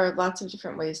there are lots of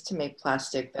different ways to make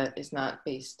plastic that is not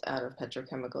based out of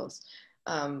petrochemicals.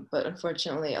 But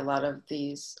unfortunately, a lot of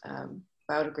these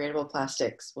biodegradable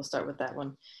plastics, we'll start with that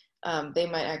one, they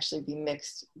might actually be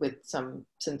mixed with some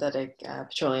synthetic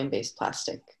petroleum-based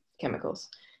plastic chemicals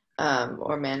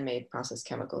or man-made processed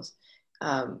chemicals.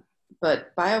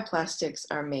 But bioplastics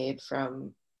are made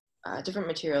from different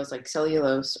materials like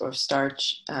cellulose or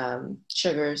starch,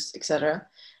 sugars, etc.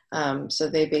 So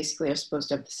they basically are supposed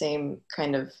to have the same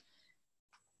kind of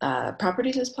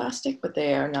properties as plastic, but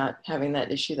they are not having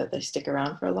that issue that they stick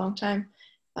around for a long time.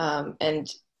 And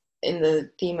in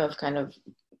the theme of kind of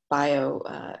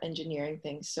engineering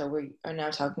things, so we are now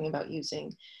talking about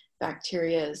using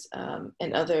bacterias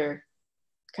and other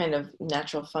kind of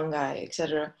natural fungi,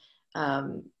 etc.,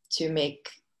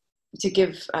 to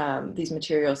give these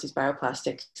materials, these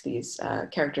bioplastics, these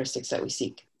characteristics that we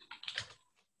seek.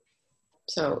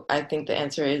 So I think the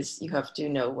answer is you have to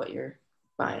know what you're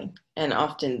buying. And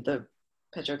often the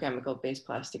petrochemical-based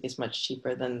plastic is much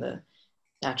cheaper than the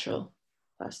natural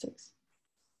plastics.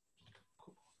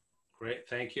 Great,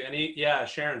 thank you.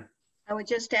 Sharon? I would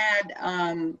just add,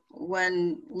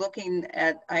 when looking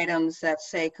at items that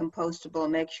say compostable,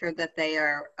 make sure that they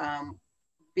are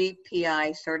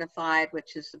BPI certified,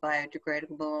 which is the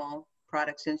Biodegradable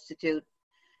Products Institute,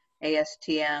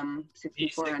 ASTM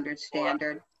 6400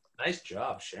 standard. Nice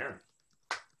job, Sharon.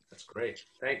 That's great.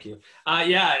 Thank you.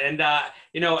 Yeah, and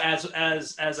you know, as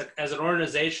an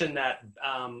organization that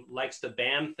likes to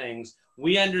ban things,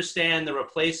 we understand the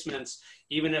replacements,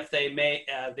 even if they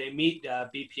meet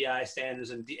BPI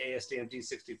standards and ASTM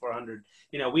D6400.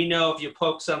 You know, we know if you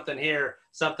poke something here,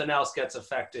 something else gets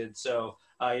affected. So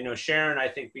you know, Sharon, I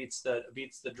think beats the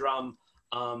drum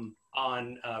on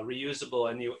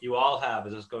reusable, and you all have.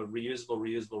 Let's go reusable,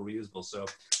 reusable, reusable. So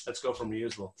let's go from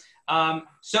reusable.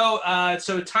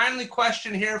 So timely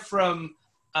question here from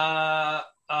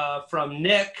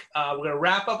Nick. We're going to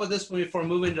wrap up with this one before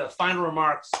moving to final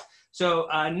remarks. So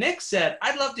Nick said,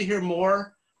 I'd love to hear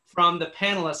more from the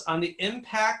panelists on the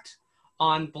impact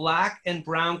on Black and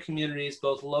Brown communities,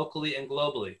 both locally and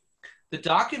globally. The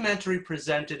documentary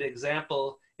presented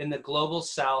example in the global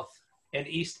South and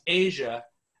East Asia,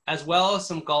 as well as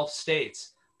some Gulf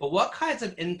states. But what kinds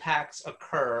of impacts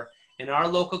occur in our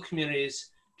local communities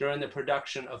during the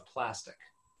production of plastic?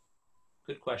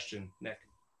 Good question, Nick.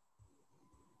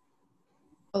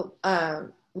 Well,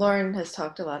 Lauren has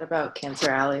talked a lot about Cancer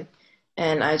Alley,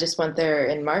 and I just went there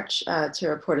in March to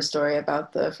report a story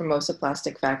about the Formosa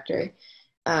plastic factory.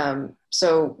 And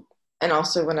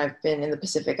also when I've been in the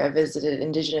Pacific, I visited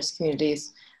indigenous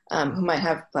communities who might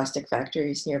have plastic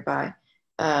factories nearby.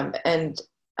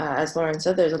 As Lauren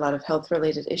said, there's a lot of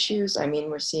health-related issues. I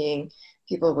mean, we're seeing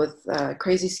people with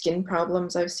crazy skin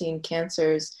problems. I've seen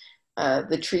cancers.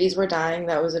 The trees were dying.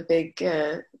 That was a big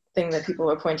thing that people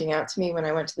were pointing out to me when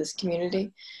I went to this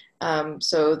community.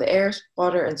 So the air,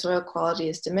 water, and soil quality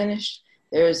is diminished.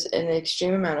 There's an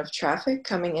extreme amount of traffic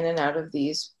coming in and out of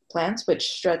these plants,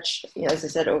 which stretch, you know, as I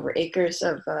said, over acres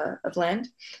of land.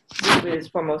 This is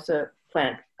Formosa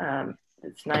plant.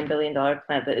 It's a $9 billion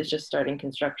plant that is just starting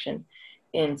construction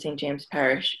in St. James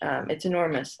Parish. It's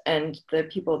enormous, and the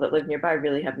people that live nearby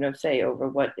really have no say over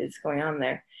what is going on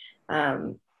there.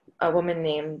 A woman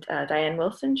named Diane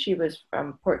Wilson, she was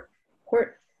from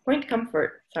Point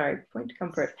Comfort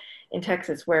in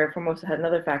Texas, where Formosa had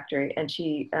another factory, and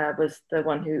she was the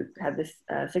one who had this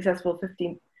successful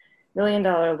 $50 million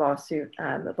lawsuit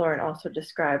that Lauren also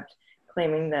described,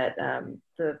 claiming that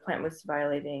the plant was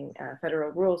violating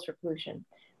federal rules for pollution,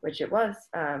 which it was.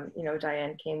 You know,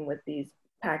 Diane came with these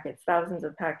packets, thousands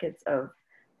of packets of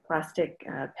plastic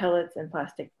pellets and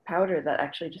plastic powder that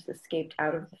actually just escaped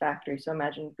out of the factory. So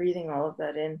imagine breathing all of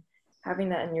that in, having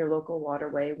that in your local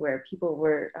waterway where people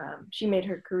were, she made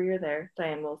her career there,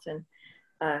 Diane Wilson,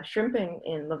 shrimping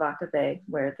in Lavaca Bay,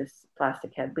 where this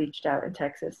plastic had leached out in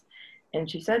Texas. And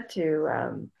she said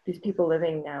to these people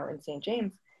living now in St.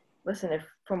 James, listen, if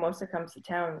Formosa comes to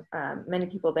town, many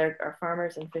people there are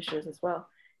farmers and fishers as well.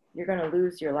 You're going to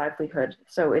lose your livelihood.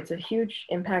 So it's a huge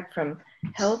impact from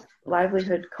health,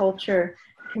 livelihood, culture,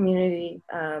 community,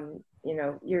 you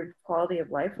know, your quality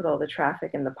of life with all the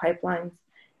traffic and the pipelines,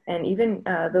 and even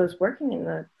those working in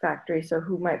the factory, so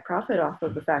who might profit off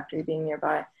of the factory being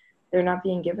nearby, they're not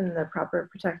being given the proper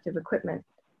protective equipment.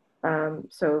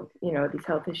 So, you know, these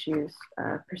health issues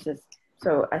persist.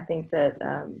 So I think that,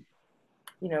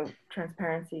 you know,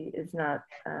 transparency is not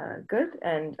good.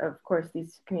 And of course,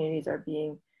 these communities are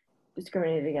being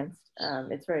discriminated against.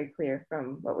 It's very clear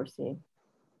from what we're seeing.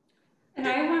 And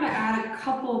I want to add a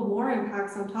couple more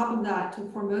impacts on top of that to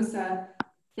Formosa.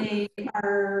 They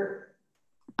are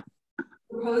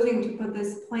proposing to put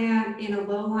this plant in a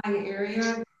low-lying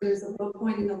area. There's a low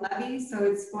point in the levee, so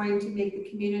it's going to make the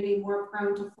community more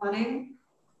prone to flooding.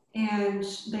 And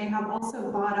they have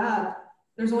also bought up,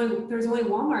 there's only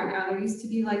Walmart now. There used to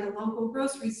be like a local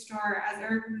grocery store, as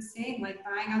Erica was saying, like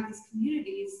buying out these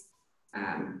communities.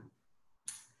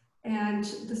 And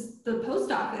the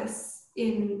post office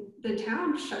in the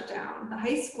town shut down. The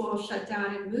high school shut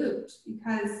down and moved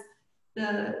because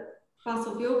the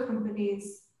fossil fuel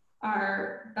companies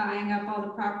are buying up all the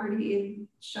property and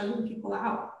shoving people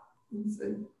out. It's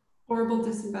a horrible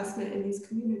disinvestment in these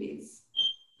communities.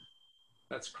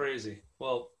 That's crazy.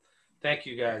 Well, thank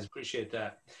you guys, appreciate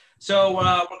that. So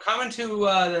we're coming to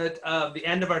the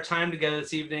end of our time together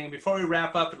this evening. Before we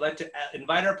wrap up, I'd like to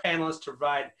invite our panelists to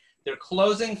provide their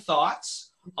closing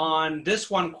thoughts on this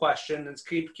one question.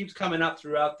 It keeps coming up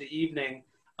throughout the evening.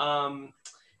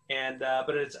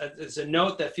 But it's a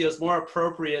note that feels more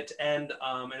appropriate to end.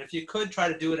 And if you could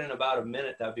try to do it in about a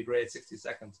minute, that would be great, 60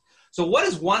 seconds. So what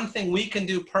is one thing we can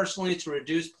do personally to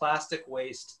reduce plastic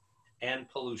waste and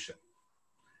pollution?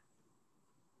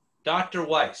 Dr.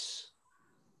 Weiss.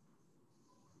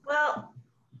 Well,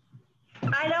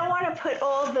 I don't want to put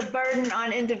all the burden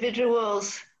on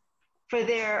individuals for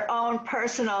their own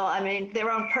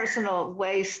personal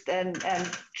waste and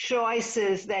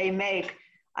choices they make.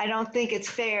 I don't think it's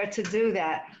fair to do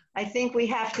that. I think we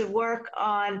have to work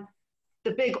on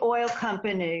the big oil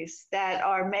companies that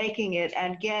are making it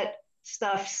and get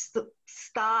stuff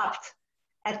stopped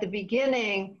at the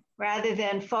beginning rather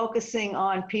than focusing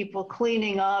on people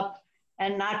cleaning up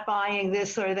and not buying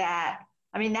this or that.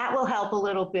 I mean, that will help a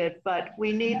little bit, but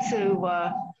we need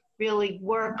to really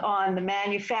work on the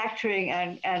manufacturing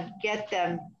and get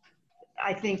them,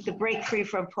 I think, to break free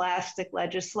from plastic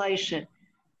legislation.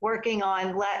 Working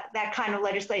on that kind of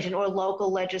legislation or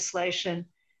local legislation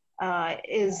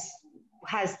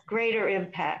has greater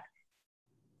impact.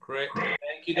 Great.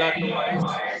 Thank you, Dr.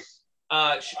 Weiss.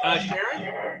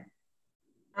 Sharon?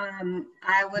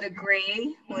 I would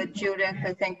agree with Judith.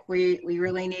 I think we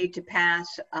really need to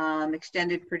pass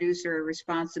extended producer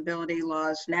responsibility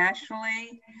laws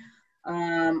nationally.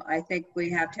 I think we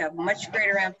have to have much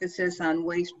greater emphasis on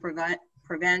waste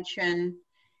prevention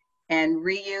and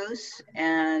reuse.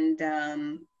 And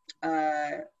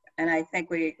I think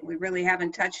we really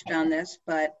haven't touched on this,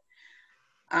 but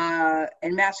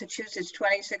in Massachusetts,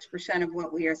 26% of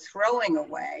what we are throwing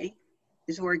away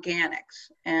is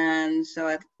organics. And so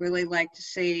I'd really like to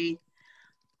see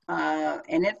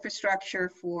an infrastructure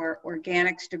for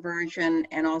organics diversion.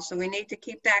 And also we need to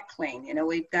keep that clean. You know,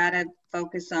 we've got to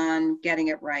focus on getting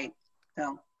it right.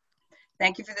 So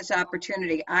thank you for this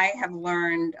opportunity. I have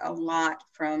learned a lot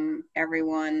from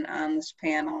everyone on this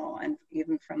panel and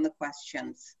even from the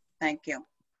questions. Thank you.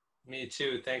 Me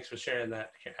too. Thanks for sharing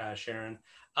that, Sharon.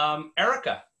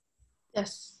 Erica.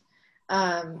 Yes.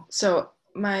 So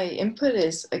my input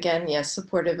is, again, yes,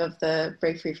 supportive of the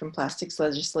Break Free from Plastics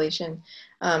legislation.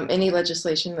 Any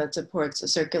legislation that supports a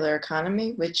circular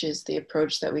economy, which is the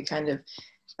approach that we kind of,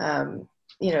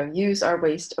 use our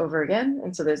waste over again.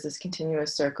 And so there's this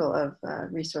continuous circle of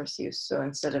resource use. So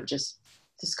instead of just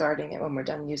discarding it when we're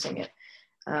done using it.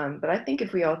 But I think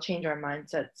if we all change our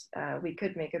mindsets, we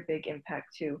could make a big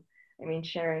impact too. I mean,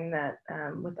 sharing that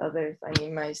with others. I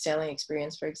mean, my sailing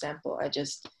experience, for example,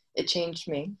 it changed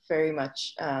me very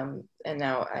much. And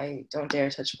now I don't dare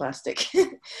touch plastic.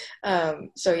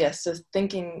 So yes, so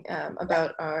thinking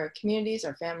about our communities,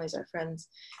 our families, our friends,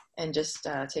 and just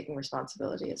taking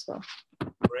responsibility as well.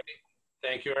 Great.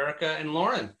 Thank you, Erica. And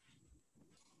Lauren.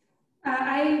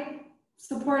 I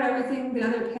support everything the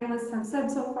other panelists have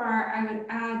said so far. I would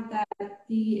add that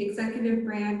the executive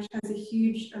branch has a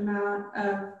huge amount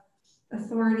of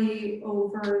authority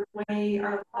over the way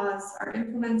our laws are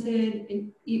implemented.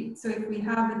 And so if we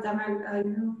have a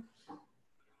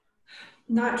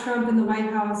not Trump in the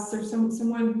White House or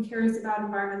someone who cares about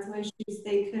environmental issues,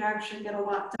 they could actually get a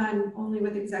lot done only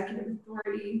with executive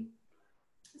authority.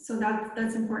 So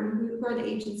that's important. Who are the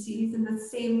agencies? And the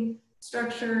same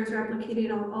structure is replicated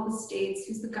in all the states.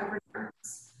 Who's the governor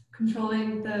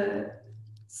controlling the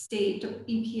state,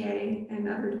 EPA, and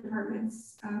other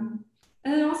departments. And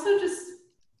then also just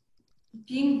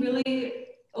being really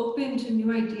open to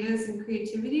new ideas and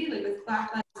creativity, like with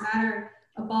Black Lives Matter,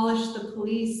 abolish the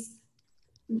police.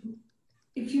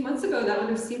 A few months ago, that would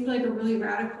have seemed like a really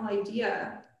radical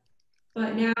idea,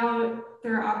 but now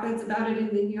there are op-eds about it in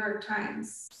the New York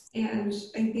Times. And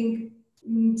I think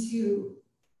we need to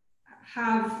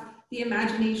have the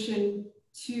imagination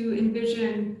to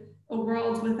envision a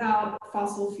world without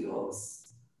fossil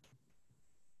fuels.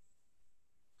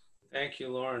 Thank you,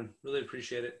 Lauren. Really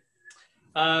appreciate it.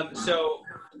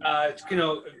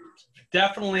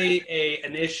 Definitely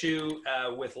an issue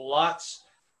with lots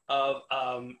of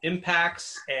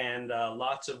impacts and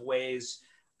lots of ways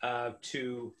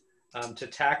to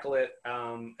tackle it.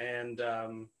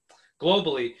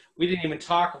 Globally, we didn't even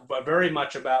talk very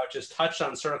much about, just touched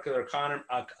on circular economy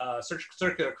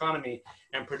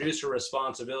and producer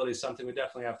responsibility, something we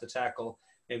definitely have to tackle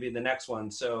maybe in the next one.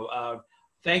 So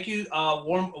thank you,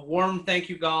 warm thank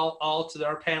you all to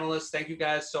our panelists. Thank you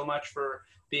guys so much for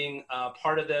being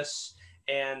part of this.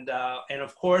 And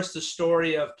of course, the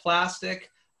story of plastic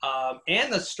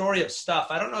and the story of stuff.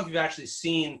 I don't know if you've actually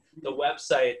seen the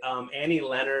website. Annie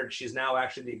Leonard, she's now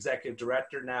actually the executive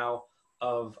director now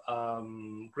of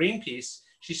Greenpeace.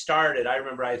 She started, I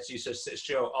remember I used to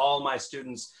show all my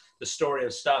students the story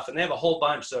of stuff, and they have a whole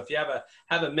bunch. So if you have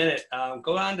a minute,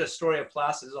 go on to Story of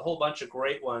Plastic. There's a whole bunch of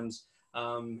great ones.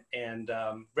 Very,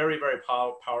 very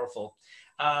powerful.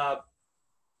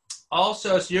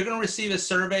 Also, so you're going to receive a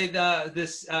survey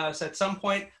at some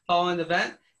point following the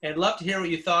event, and I'd love to hear what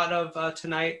you thought of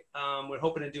tonight. We're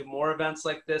hoping to do more events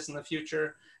like this in the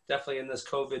future, definitely in this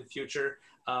COVID future.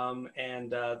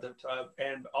 And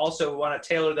also want to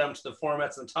tailor them to the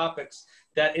formats and topics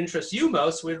that interest you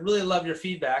most. We'd really love your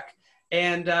feedback.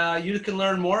 And you can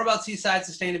learn more about Seaside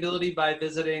Sustainability by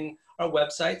visiting our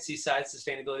website,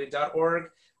 seasidesustainability.org.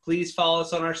 Please follow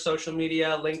us on our social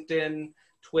media, LinkedIn,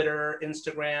 Twitter,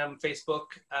 Instagram, Facebook,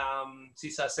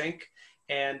 Seaside Sync,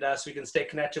 and so we can stay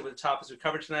connected with the topics we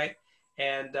covered tonight.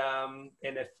 And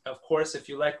if, of course, if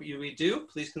you like what we do,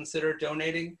 please consider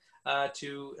donating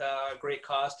to a great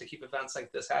cause to keep events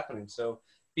like this happening. So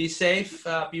be safe,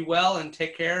 be well, and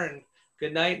take care, and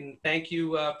good night. And thank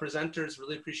you, presenters.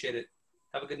 Really appreciate it.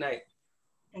 Have a good night.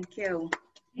 Thank you.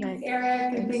 Thanks,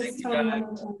 Eric, and thanks, Tony.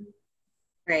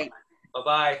 Great.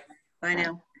 Bye-bye. Bye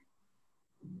now.